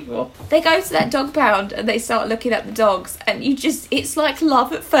anymore. They go to that dog pound and they start looking at the dogs, and it's like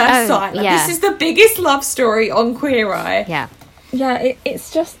love at first sight. Like, this is the biggest love story on Queer Eye. Yeah. Yeah,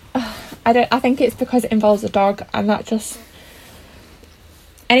 it's just I think it's because it involves a dog, and that just,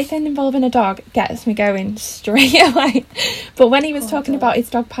 anything involving a dog gets me going straight away. But when he was talking about his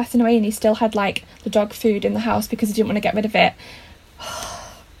dog passing away and he still had like the dog food in the house because he didn't want to get rid of it,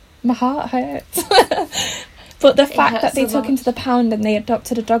 my heart hurts. But the fact that they took him to the pound and they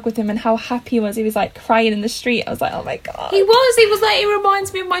adopted a dog with him, and how happy he was like crying in the street, I was like, oh my god. He was like, it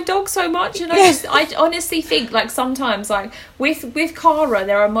reminds me of my dog so much. And I honestly think, like, sometimes, like with Cara,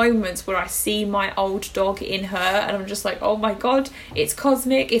 there are moments where I see my old dog in her, and I'm just like, oh my god, it's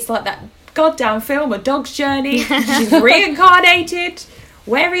cosmic. It's like that goddamn film, A Dog's Journey. She's reincarnated.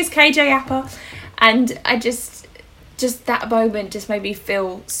 Where is KJ Appa? And I just that moment just made me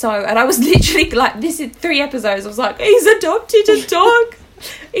feel so, and I was literally like, this is 3 episodes, I was like, he's adopted a dog.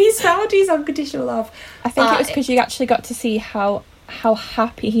 He's found his unconditional love. I think it was because you actually got to see how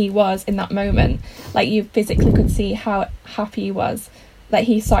happy he was in that moment. Like, you physically could see how happy he was, that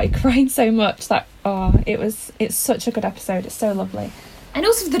he started crying so much that it's such a good episode. It's so lovely. And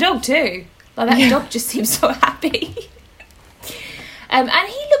also for the dog too, like that dog just seems so happy. And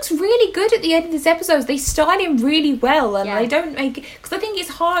he looks really good at the end of this episode. They style him really well, and they don't make, because I think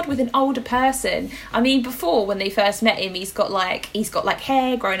it's hard with an older person. I mean, before, when they first met him, he's got like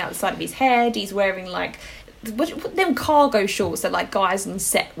hair growing out the side of his head. He's wearing like what them cargo shorts that like guys on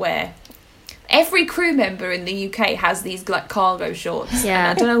set wear. Every crew member in the UK has these like cargo shorts. Yeah.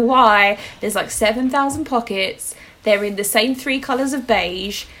 And I don't know why. There's like 7,000 pockets. They're in the same 3 colours of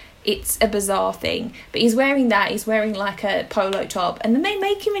beige. It's a bizarre thing, but he's wearing that. He's wearing like a polo top, and then they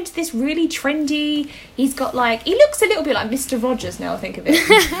make him into this really trendy. He's got like, he looks a little bit like Mr. Rogers now I think of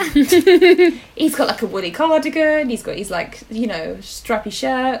it. He's got like a woolly cardigan. He's got his like, you know, strappy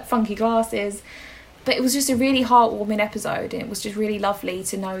shirt, funky glasses. But it was just a really heartwarming episode, and it was just really lovely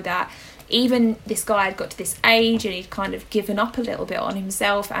to know that even this guy had got to this age and he'd kind of given up a little bit on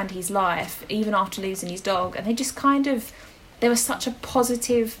himself and his life, even after losing his dog, and they just kind of, there was such a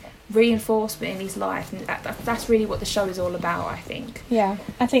positive reinforcement in his life, and that's really what the show is all about, I think. Yeah,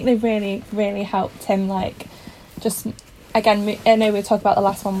 I think they really, really helped him, like, just, again, I know we talked about the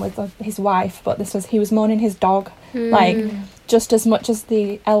last one with his wife, but he was mourning his dog, like, just as much as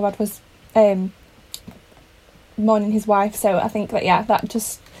the Elrod was mourning his wife. So I think that, it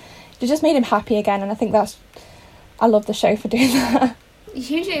just made him happy again, and I think I love the show for doing that.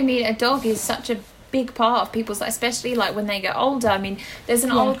 Hugely. I mean, a dog is such a big part of people's life, especially like when they get older. I mean, there's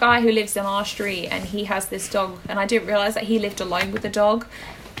an old guy who lives in our street, and he has this dog, and I didn't realise that he lived alone with the dog,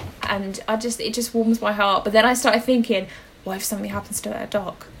 and it just warms my heart. But then I started thinking, what if something happens to a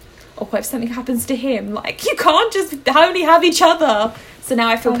dog? Or what if something happens to him? Like, you can't just only have each other. So now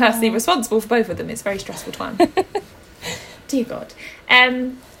I feel personally responsible for both of them. It's a very stressful time. Dear God.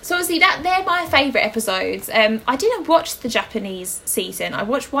 So obviously they're my favourite episodes. I didn't watch the Japanese season. I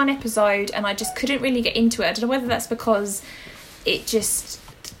watched one episode and I just couldn't really get into it. I don't know whether that's because it just...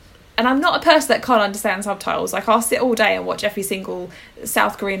 And I'm not a person that can't understand subtitles. Like, I'll sit all day and watch every single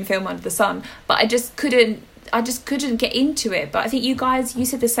South Korean film under the sun. But I just couldn't get into it. But I think you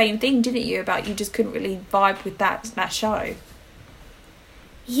said the same thing, didn't you? About you just couldn't really vibe with that show.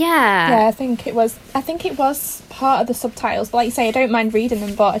 Yeah, I think it was part of the subtitles, but like you say, I don't mind reading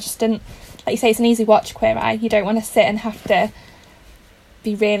them, but I just didn't, like you say, it's an easy watch, Queer Eye. You don't want to sit and have to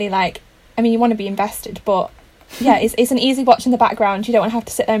be really like, I mean, you want to be invested, but yeah, it's an easy watch in the background. You don't want to have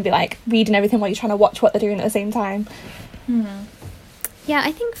to sit there and be like reading everything while you're trying to watch what they're doing at the same time. Yeah,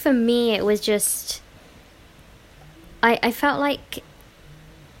 I think for me it was just, I felt like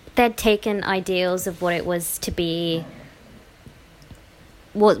they'd taken ideals of what it was to be,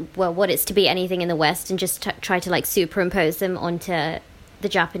 what it's to be anything in the West, and just try to like superimpose them onto the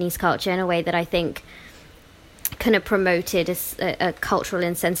Japanese culture in a way that I think kind of promoted a cultural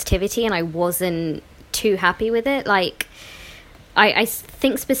insensitivity, and I wasn't too happy with it. Like, I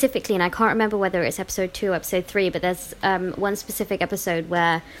think specifically, and I can't remember whether it's episode 2 or episode 3, but there's one specific episode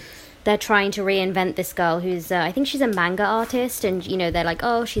where they're trying to reinvent this girl who's I think she's a manga artist, and you know, they're like,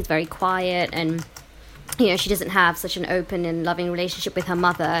 oh, she's very quiet, and you know, she doesn't have such an open and loving relationship with her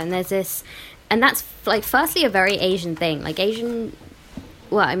mother. And there's this, and that's like firstly a very Asian thing. Like Asian,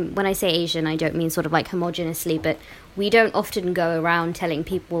 well, when I say Asian, I don't mean sort of like homogeneously, but we don't often go around telling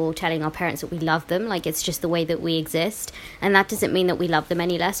our parents that we love them. Like, it's just the way that we exist, and that doesn't mean that we love them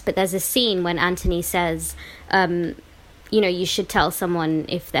any less. But there's a scene when Anthony says, you know, you should tell someone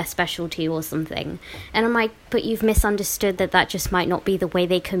if they're special to you or something, and I'm like, but you've misunderstood that just might not be the way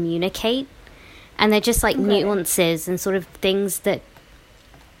they communicate. And they're just like nuances and sort of things that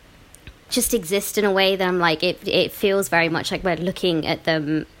just exist in a way that I'm like, it feels very much like we're looking at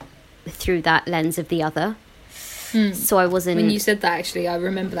them through that lens of the other. So I wasn't... When you said that, actually, I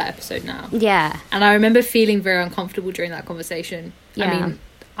remember that episode now. Yeah. And I remember feeling very uncomfortable during that conversation. Yeah. I mean,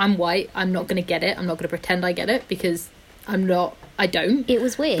 I'm white. I'm not going to get it. I'm not going to pretend I get it, because I don't. It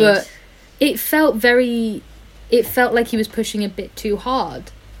was weird. But it felt like he was pushing a bit too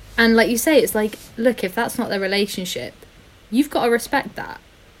hard. And like you say, it's like, look, if that's not their relationship, you've got to respect that.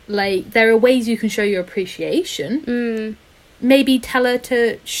 Like, there are ways you can show your appreciation. Maybe tell her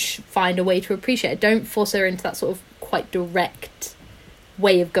to find a way to appreciate it. Don't force her into that sort of quite direct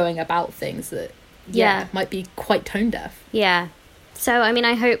way of going about things that, might be quite tone deaf. Yeah. So, I mean,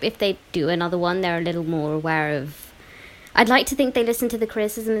 I hope if they do another one, they're a little more aware of... I'd like to think they listen to the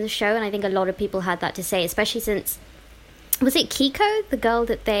criticism of the show, and I think a lot of people had that to say, especially since... Was it Kiko, the girl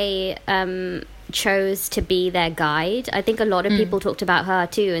that they chose to be their guide? I think a lot of people talked about her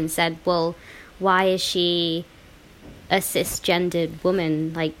too and said, well, why is she a cisgendered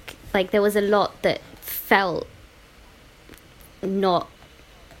woman? Like there was a lot that felt not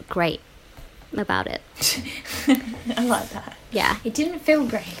great about it. I like that. Yeah. It didn't feel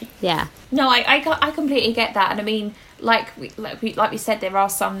great. Yeah. No, I completely get that. And I mean, like we said, there are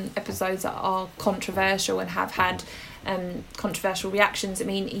some episodes that are controversial and have had controversial reactions. I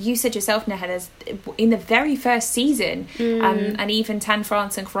mean, you said yourself, Neha, there's in the very first season, and even Tan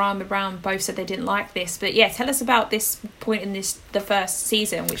France and Karama Brown both said they didn't like this. But yeah, tell us about this point in the first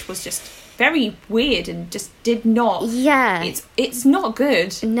season, which was just very weird and just did not. Yeah, it's not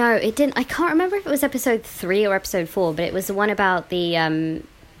good. No, it didn't. I can't remember if it was episode 3 or episode 4, but it was the one about the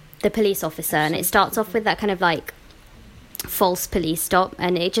police officer, and it starts off with that kind of like false police stop,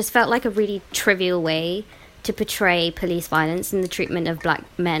 and it just felt like a really trivial way to portray police violence and the treatment of black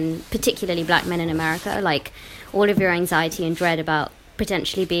men, particularly black men in America. Like, all of your anxiety and dread about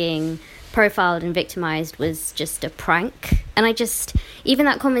potentially being profiled and victimized was just a prank. And I just, even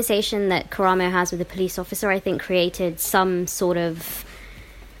that conversation that Karamo has with the police officer, I think created some sort of,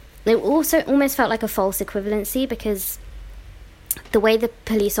 it also almost felt like a false equivalency, because the way the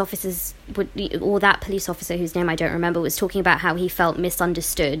police officers would, or that police officer whose name I don't remember, was talking about how he felt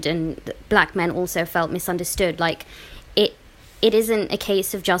misunderstood, and black men also felt misunderstood. Like, it isn't a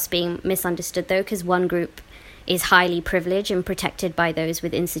case of just being misunderstood, though, because one group is highly privileged and protected by those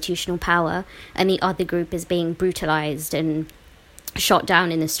with institutional power, and the other group is being brutalized and shot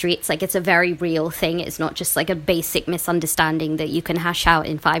down in the streets. Like, it's a very real thing. It's not just like a basic misunderstanding that you can hash out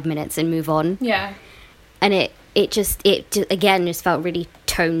in 5 minutes and move on. Yeah. And it again just felt really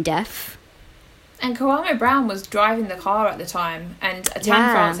tone deaf. And Karamo Brown was driving the car at the time, and Tan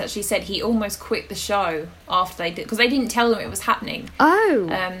France actually said he almost quit the show after they did, because they didn't tell them it was happening. Oh.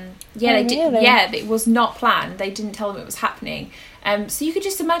 They did. Yeah, it was not planned. They didn't tell them it was happening, So you could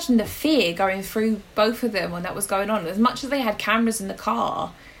just imagine the fear going through both of them when that was going on. As much as they had cameras in the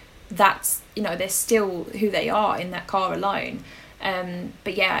car, that's, you know, they're still who they are in that car alone.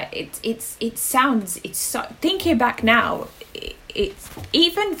 But yeah, it's so, thinking back now, it's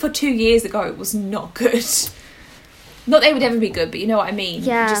even for 2 years ago, it was not good. Not they would ever be good, but you know what I mean.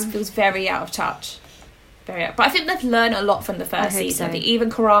 Yeah. It just feels very out of touch. But I think they've learned a lot from the first season. So. I think even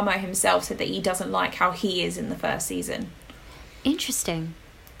Karamo himself said that he doesn't like how he is in the first season. Interesting.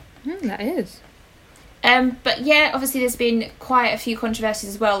 That is. But yeah, obviously there's been quite a few controversies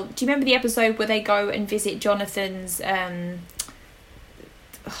as well. Do you remember the episode where they go and visit Jonathan's I've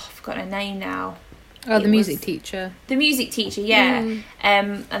forgotten her name now. Oh, the music teacher. The music teacher, yeah.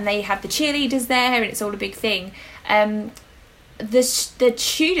 And they had the cheerleaders there, and it's all a big thing. The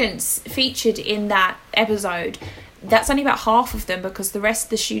students featured in that episode, that's only about half of them, because the rest of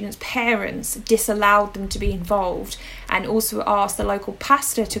the students' parents disallowed them to be involved, and also asked the local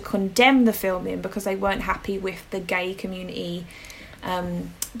pastor to condemn the filming because they weren't happy with the gay community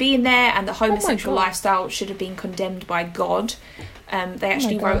being there, and the homosexual lifestyle should have been condemned by God. They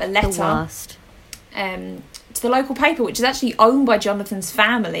actually wrote a letter to the local paper, which is actually owned by Jonathan's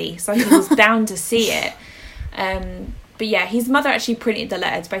family, so he was bound to see it. But yeah, his mother actually printed the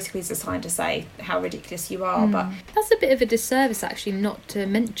letter. It's basically a sign to say how ridiculous you are. But that's a bit of a disservice, actually, not to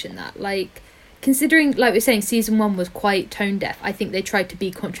mention that. Like, considering, like we're saying, season 1 was quite tone deaf. I think they tried to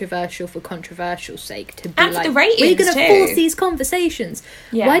be controversial for controversial's sake, to be and like, for the ratings, we're going to force these conversations.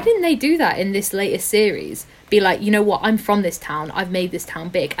 Yeah. Why didn't they do that in this latest series? Be like, you know what, I'm from this town, I've made this town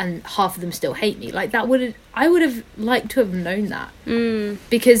big, and half of them still hate me. Like, I would have liked to have known that,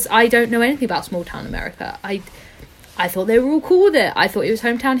 because I don't know anything about small town America. I thought they were all cool with it. I thought it was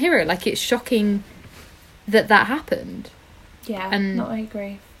hometown hero. Like, it's shocking that happened. Yeah, and I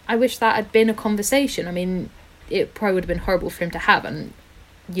agree. I wish that had been a conversation. I mean, it probably would have been horrible for him to have, and,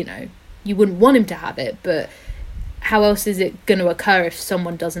 you know, you wouldn't want him to have it, but how else is it going to occur if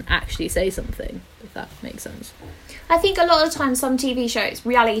someone doesn't actually say something, if that makes sense? I think a lot of the time some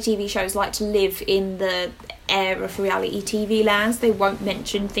reality TV shows like to live in the air of reality TV lands. They won't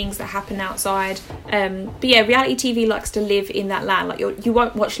mention things that happen outside. But yeah, reality TV likes to live in that land. Like, you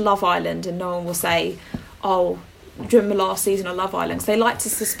won't watch Love Island and no one will say, oh, during the last season of Love Island. So they like to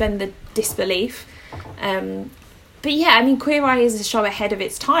suspend the disbelief. But yeah, I mean, Queer Eye is a show ahead of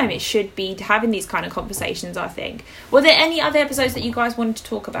its time. It should be having these kind of conversations, I think. Were there any other episodes that you guys wanted to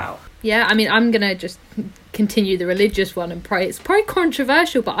talk about? Yeah, I mean, I'm going to just continue the religious one, and it's probably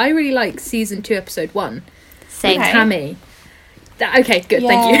controversial, but I really like season 2, episode 1. Same. Okay. Tammy. Okay, good,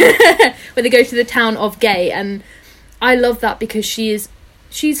 thank you. Where they go to the town of Gay, and I love that because she's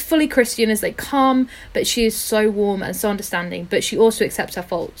fully Christian as they come, but she is so warm and so understanding, but she also accepts her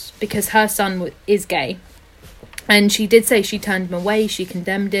faults because her son is gay. And she did say she turned him away, she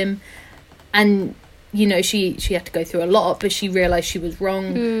condemned him, and, you know, she had to go through a lot, but she realised she was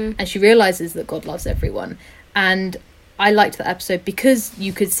wrong, and she realises that God loves everyone. And I liked that episode because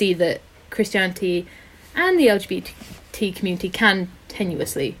you could see that Christianity and the LGBT community can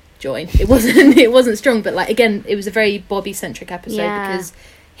tenuously join. It wasn't strong, but, like, again, it was a very Bobby-centric episode because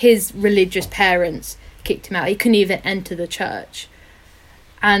his religious parents kicked him out. He couldn't even enter the church.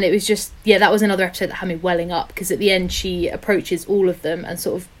 And it was just, that was another episode that had me welling up, because at the end she approaches all of them and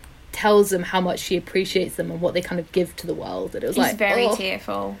sort of tells them how much she appreciates them and what they kind of give to the world. And it was it's very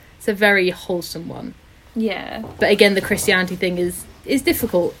tearful. It's a very wholesome one. Yeah. But again, the Christianity thing is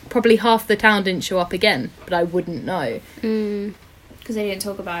difficult. Probably half the town didn't show up again, but I wouldn't know. Because they didn't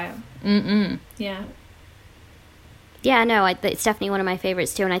talk about it. Yeah. Yeah, no, it's definitely one of my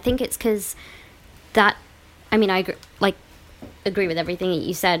favourites too, and I think it's because that, I mean, I agree with everything that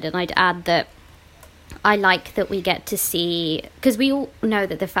you said, and I'd add that I like that we get to see, because we all know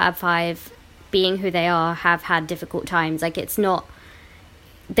that the Fab Five, being who they are, have had difficult times. Like, it's not,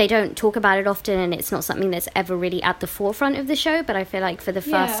 they don't talk about it often, and it's not something that's ever really at the forefront of the show, but I feel like for the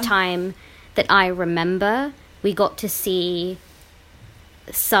first time that I remember, we got to see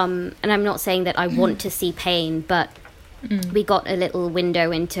some, and I'm not saying that I want to see pain, but we got a little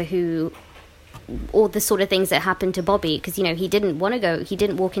window into all the sort of things that happened to Bobby, because, you know, he didn't want to go, he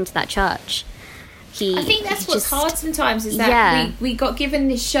didn't walk into that church. I think that's what's hard sometimes, is that we got given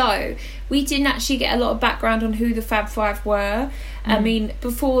this show, we didn't actually get a lot of background on who the Fab Five were. I mean,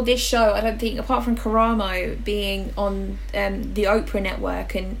 before this show, I don't think, apart from Karamo being on the Oprah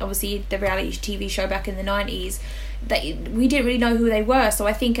network and obviously the reality TV show back in the 90s, that we didn't really know who they were. So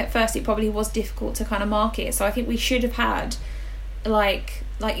I think at first it probably was difficult to kind of market. So I think we should have had, like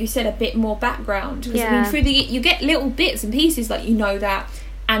you said, a bit more background. Because I mean, you get little bits and pieces, like, you know, that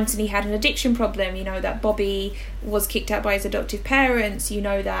Anthony had an addiction problem, you know that Bobby was kicked out by his adoptive parents, you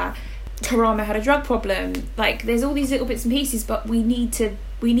know that Karama had a drug problem. Like, there's all these little bits and pieces, but we need,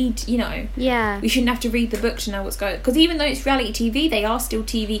 you know, we shouldn't have to read the book to know what's going on, because even though it's reality TV, they are still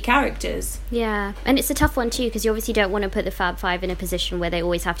TV characters. Yeah, and it's a tough one too, because you obviously don't want to put the Fab Five in a position where they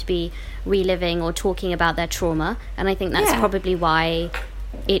always have to be reliving or talking about their trauma, and I think that's probably why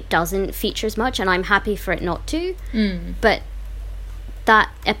it doesn't feature as much, and I'm happy for it not to. But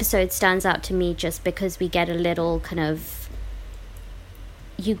that episode stands out to me just because we get a little kind of,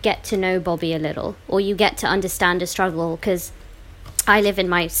 you get to know Bobby a little, or you get to understand a struggle, because I live in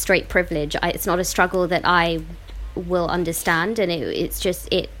my straight privilege. It's not a struggle that I will understand, and it's just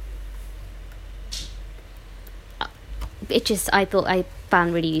I thought I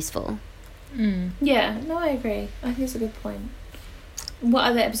found really useful. Yeah, no, I agree. I think it's a good point. What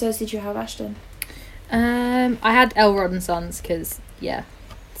other episodes did you have, Ashton? I had Elrod and Sons, because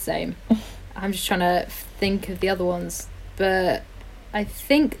same. I'm just trying to think of the other ones, but I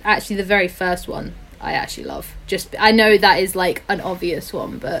think actually the very first one I actually love. Just, I know that is like an obvious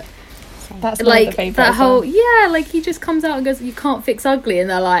one, but that's like that whole like he just comes out and goes, "You can't fix ugly," and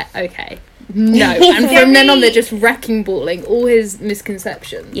they're like, "Okay, no." And from then on, they're just wrecking balling all his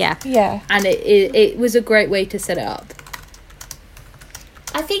misconceptions. Yeah. And it was a great way to set it up.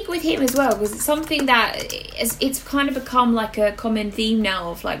 I think with him as well, was something that it's kind of become like a common theme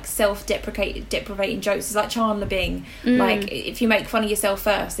now of like deprecating jokes. It's like Chandler Bing, like if you make fun of yourself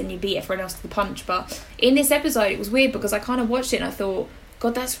first, then you beat everyone else to the punch. But in this episode, it was weird because I kind of watched it and I thought,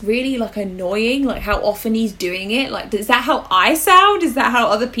 God, that's really like annoying. Like how often he's doing it. Like, is that how I sound? Is that how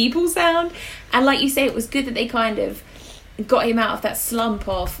other people sound? And like you say, it was good that they kind of got him out of that slump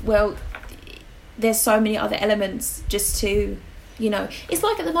of, well, there's so many other elements just to, you know, it's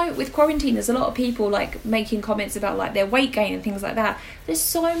like at the moment with quarantine, there's a lot of people like making comments about like their weight gain and things like that. There's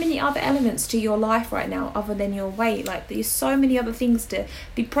so many other elements to your life right now other than your weight. Like, there's so many other things to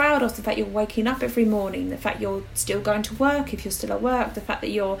be proud of. The fact you're waking up every morning, the fact you're still going to work if you're still at work, the fact that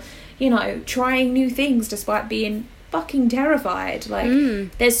you're, you know, trying new things despite being fucking terrified. Like,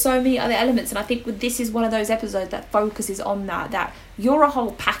 there's so many other elements, and I think this is one of those episodes that focuses on that you're a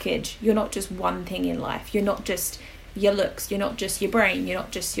whole package. You're not just one thing in life. You're not just your looks, you're not just your brain, you're not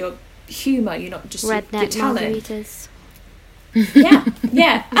just your humour, you're not just your talent. Margaritas. yeah,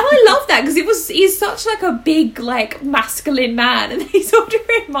 and I love that because he's such like a big like masculine man, and he's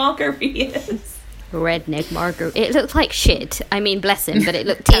ordering margaritas. Redneck margarita. It looked like shit. I mean, bless him, but it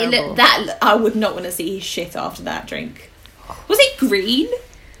looked terrible. I would not want to see his shit after that drink. Was it green?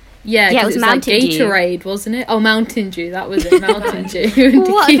 Yeah, it was Mountain like Gatorade, Dew. Wasn't it? Oh, Mountain Dew, that was it. Mountain Dew.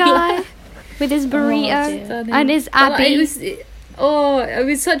 What a guy. With his burrito and his Abbey. It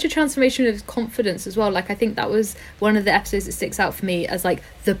was such a transformation of confidence as well. Like, I think that was one of the episodes that sticks out for me as like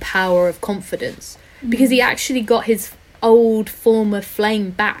the power of confidence, because he actually got his old form of flame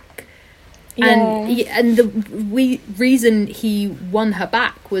back. And the reason he won her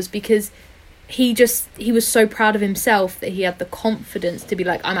back was because he was so proud of himself that he had the confidence to be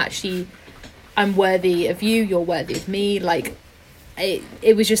like, I'm worthy of you, you're worthy of me. Like,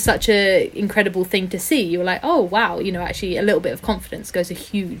 it was just such a incredible thing to see. You were like, oh wow, you know, actually a little bit of confidence goes a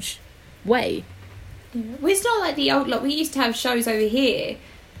huge way. Well, it's not like the old, like we used to have shows over here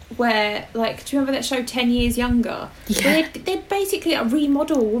where, like, do you remember that show 10 Years Younger? Yeah. They'd basically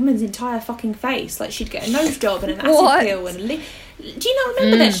remodel a woman's entire fucking face. Like, she'd get a nose job and an acid pill and do you not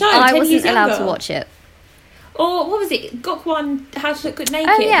remember that show? I wasn't allowed to watch it. Or what was it? Gokwan, How to Look Good Naked.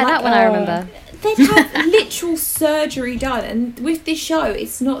 Oh yeah, that one I remember. They'd have literal surgery done, and with this show,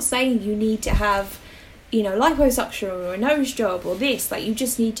 it's not saying you need to have, you know, liposuction or a nose job or this. Like, you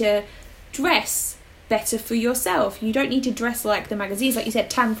just need to dress better for yourself. You don't need to dress like the magazines. Like you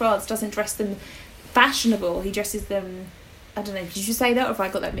said, Tan France doesn't dress them fashionable. He dresses them, I don't know, did you say that, or have I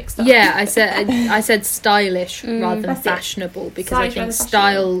got that mixed up? Yeah, I said stylish rather than fashionable, because I think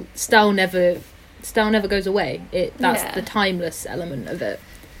style never goes away. That's the timeless element of it.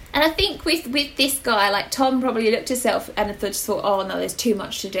 And I think with this guy, like, Tom probably looked himself and just thought, oh no, there's too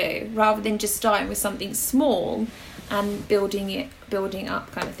much to do, rather than just starting with something small and building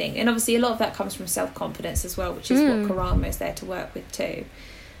up kind of thing. And obviously a lot of that comes from self-confidence as well, which is what Karama is there to work with too,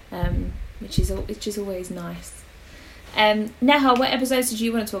 which is always nice. Neha, what episodes did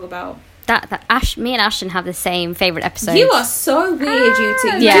you want to talk about? Me and Ashton have the same favourite episodes. You are so weird, you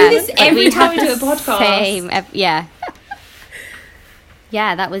two. You do this every time we do a podcast.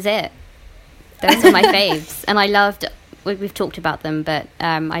 Yeah, that was it. Those are my faves. And I loved, we've talked about them, but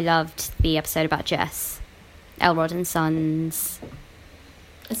I loved the episode about Jess. Elrod and Sons.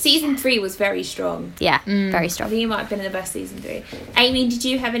 Season 3 was very strong. Yeah, very I strong. think it might have been the best season 3. Amy, did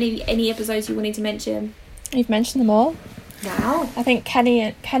you have any episodes you wanted to mention? You've mentioned them all. Wow. I think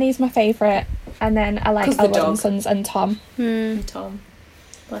Kenny's my favourite, and then I like Elwood and Sons and Tom. And Tom.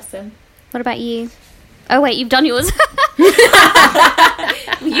 Bless them. What about you? Oh wait, you've done yours. Were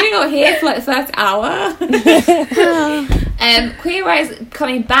you not here for like the first hour? Queer Eye's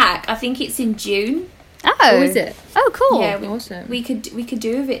coming back. I think it's in June. Oh, is it? Oh, cool. Yeah, Awesome. we could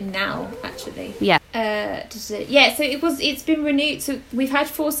do with it now, actually. Yeah. So it's been renewed. So we've had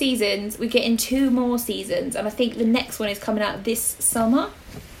 4 seasons. We're getting 2 more seasons, and I think the next one is coming out this summer.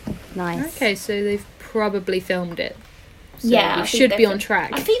 Nice. Okay, so they've probably filmed it. So Yeah, I it think should be they've- on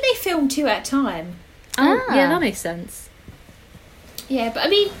track. I think they film 2 at a time. Oh, Ah. yeah, that makes sense. Yeah, but I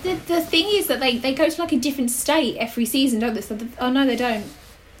mean, the thing is that they go to like a different state every season, don't they? No, they don't.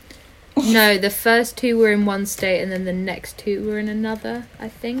 No, the first 2 were in one state, and then the next 2 were in another, I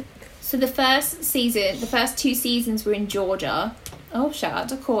think. So the first 2 seasons were in Georgia. Oh, shout out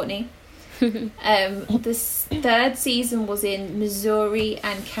to Courtney. The 3rd season was in Missouri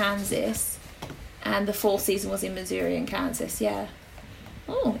and Kansas, and the 4th season was in Missouri and Kansas. Yeah.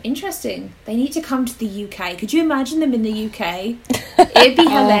 Oh, interesting. They need to come to the UK. Could you imagine them in the UK? It'd be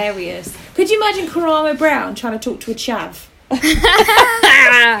hilarious. Could you imagine Karama Brown trying to talk to a chav?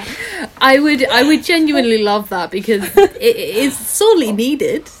 I would genuinely love that, because it is sorely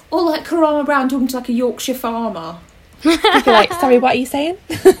needed. Or like Karama Brown talking to like a Yorkshire farmer. You'd be like, sorry, what are you saying?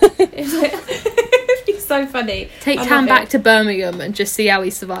 It'd be so funny. Take I Tam love back it. to Birmingham and just see how he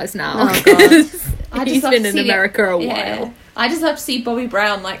survives now. Oh, God. I just He's love been to in see America a Yeah. while. I just love to see Bobby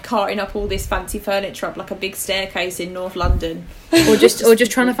Brown like carting up all this fancy furniture up like a big staircase in North London. Or just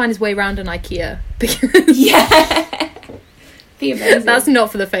trying to find his way around an IKEA. Because Yeah. Be amazing. that's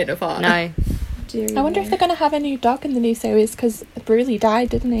not for the faint of heart. No. I wonder if they're going to have a new dog in the new series, because Bruley died,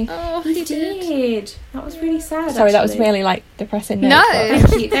 didn't he? Oh, He did. That was really sad. Sorry, that was actually. really like depressing. No.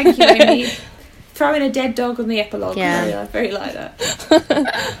 Thank you, Amy. Throwing a dead dog on the epilogue. Yeah. I very like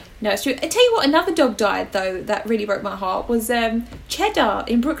that. No, it's true. I tell you what, another dog died though that really broke my heart was Cheddar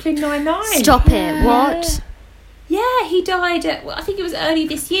in Brooklyn Nine-Nine. Stop it. What? Yeah, he died. I think it was early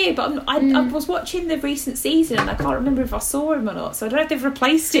this year, but I was watching the recent season and I can't remember if I saw him or not. So I don't know if they've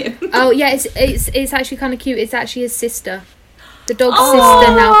replaced him. Oh yeah, it's actually kind of cute. It's actually his sister. The dog's sister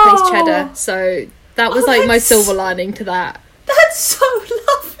now plays Cheddar. So that was like my silver lining to that. That's so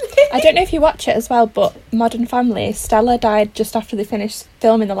lovely. I don't know if you watch it as well, but Modern Family, Stella died just after they finished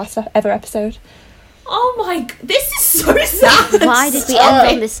filming the last ever episode. Oh my! This is so sad. Why did we end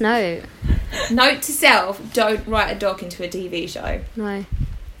on this note? Note to self: don't write a dog into a TV show. No.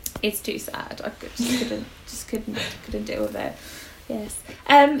 It's too sad. I couldn't deal with it. Yes.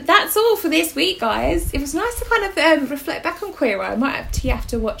 That's all for this week, guys. It was nice to kind of reflect back on Queer Eye. I might have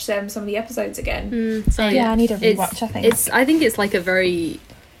to watch some of the episodes again. Yeah, I need a rewatch, I think. I think it's like a very...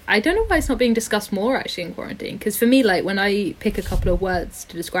 I don't know why it's not being discussed more actually in quarantine, because for me, like when I pick a couple of words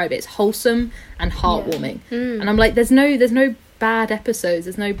to describe it, it's wholesome and heartwarming. And I'm like, there's no bad episodes,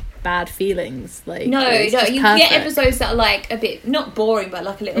 there's no bad feelings. Like No, it's just you perfect. get episodes that are like a bit not boring, but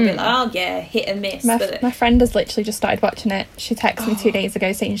like a little bit like, oh yeah, hit and miss. My friend has literally just started watching it. She texted me 2 days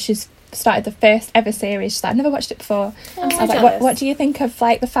ago saying she's started the first ever series. She's like, I've never watched it before. I'm so I was like, jealous. what do you think of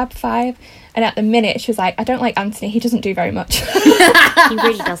like the Fab Five? And at the minute she was like, I don't like Anthony, he doesn't do very much. He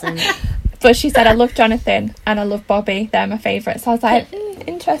really doesn't. But she said, I love Jonathan and I love Bobby, they're my favourites. So I was like,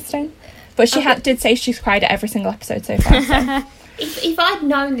 interesting. But she did say she's cried at every single episode so far. So. If I'd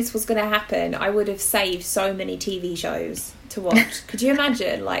known this was going to happen, I would have saved so many TV shows to watch. Could you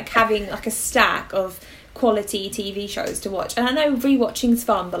imagine, like, having, like, a stack of quality TV shows to watch? And I know rewatching's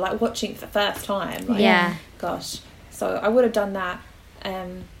fun, but, like, watching it for the first time. Like, Yeah. Gosh. So I would have done that.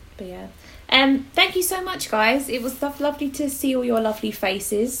 But, yeah. Thank you so much, guys. It was lovely to see all your lovely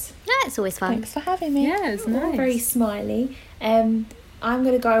faces. Yeah, it's always fun. Thanks for having me. Yeah, it's All nice. very smiley. I'm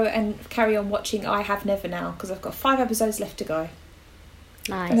going to go and carry on watching I Have Never now, because I've got 5 episodes left to go.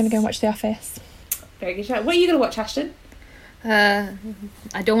 Nice. I'm going to go and watch The Office. Very good show. What are you going to watch, Ashton?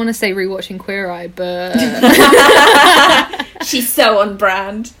 I don't want to say rewatching Queer Eye, but She's so on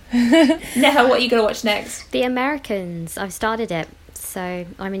brand. Neha, what are you going to watch next? The Americans. I've started it. So,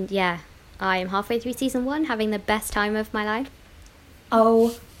 I am halfway through season 1, having the best time of my life.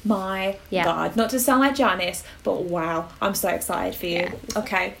 Oh my Yeah. God. Not to sound like Janice, but wow. I'm so excited for you.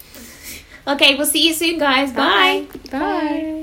 Yeah. Okay, we'll see you soon, guys. Bye. bye.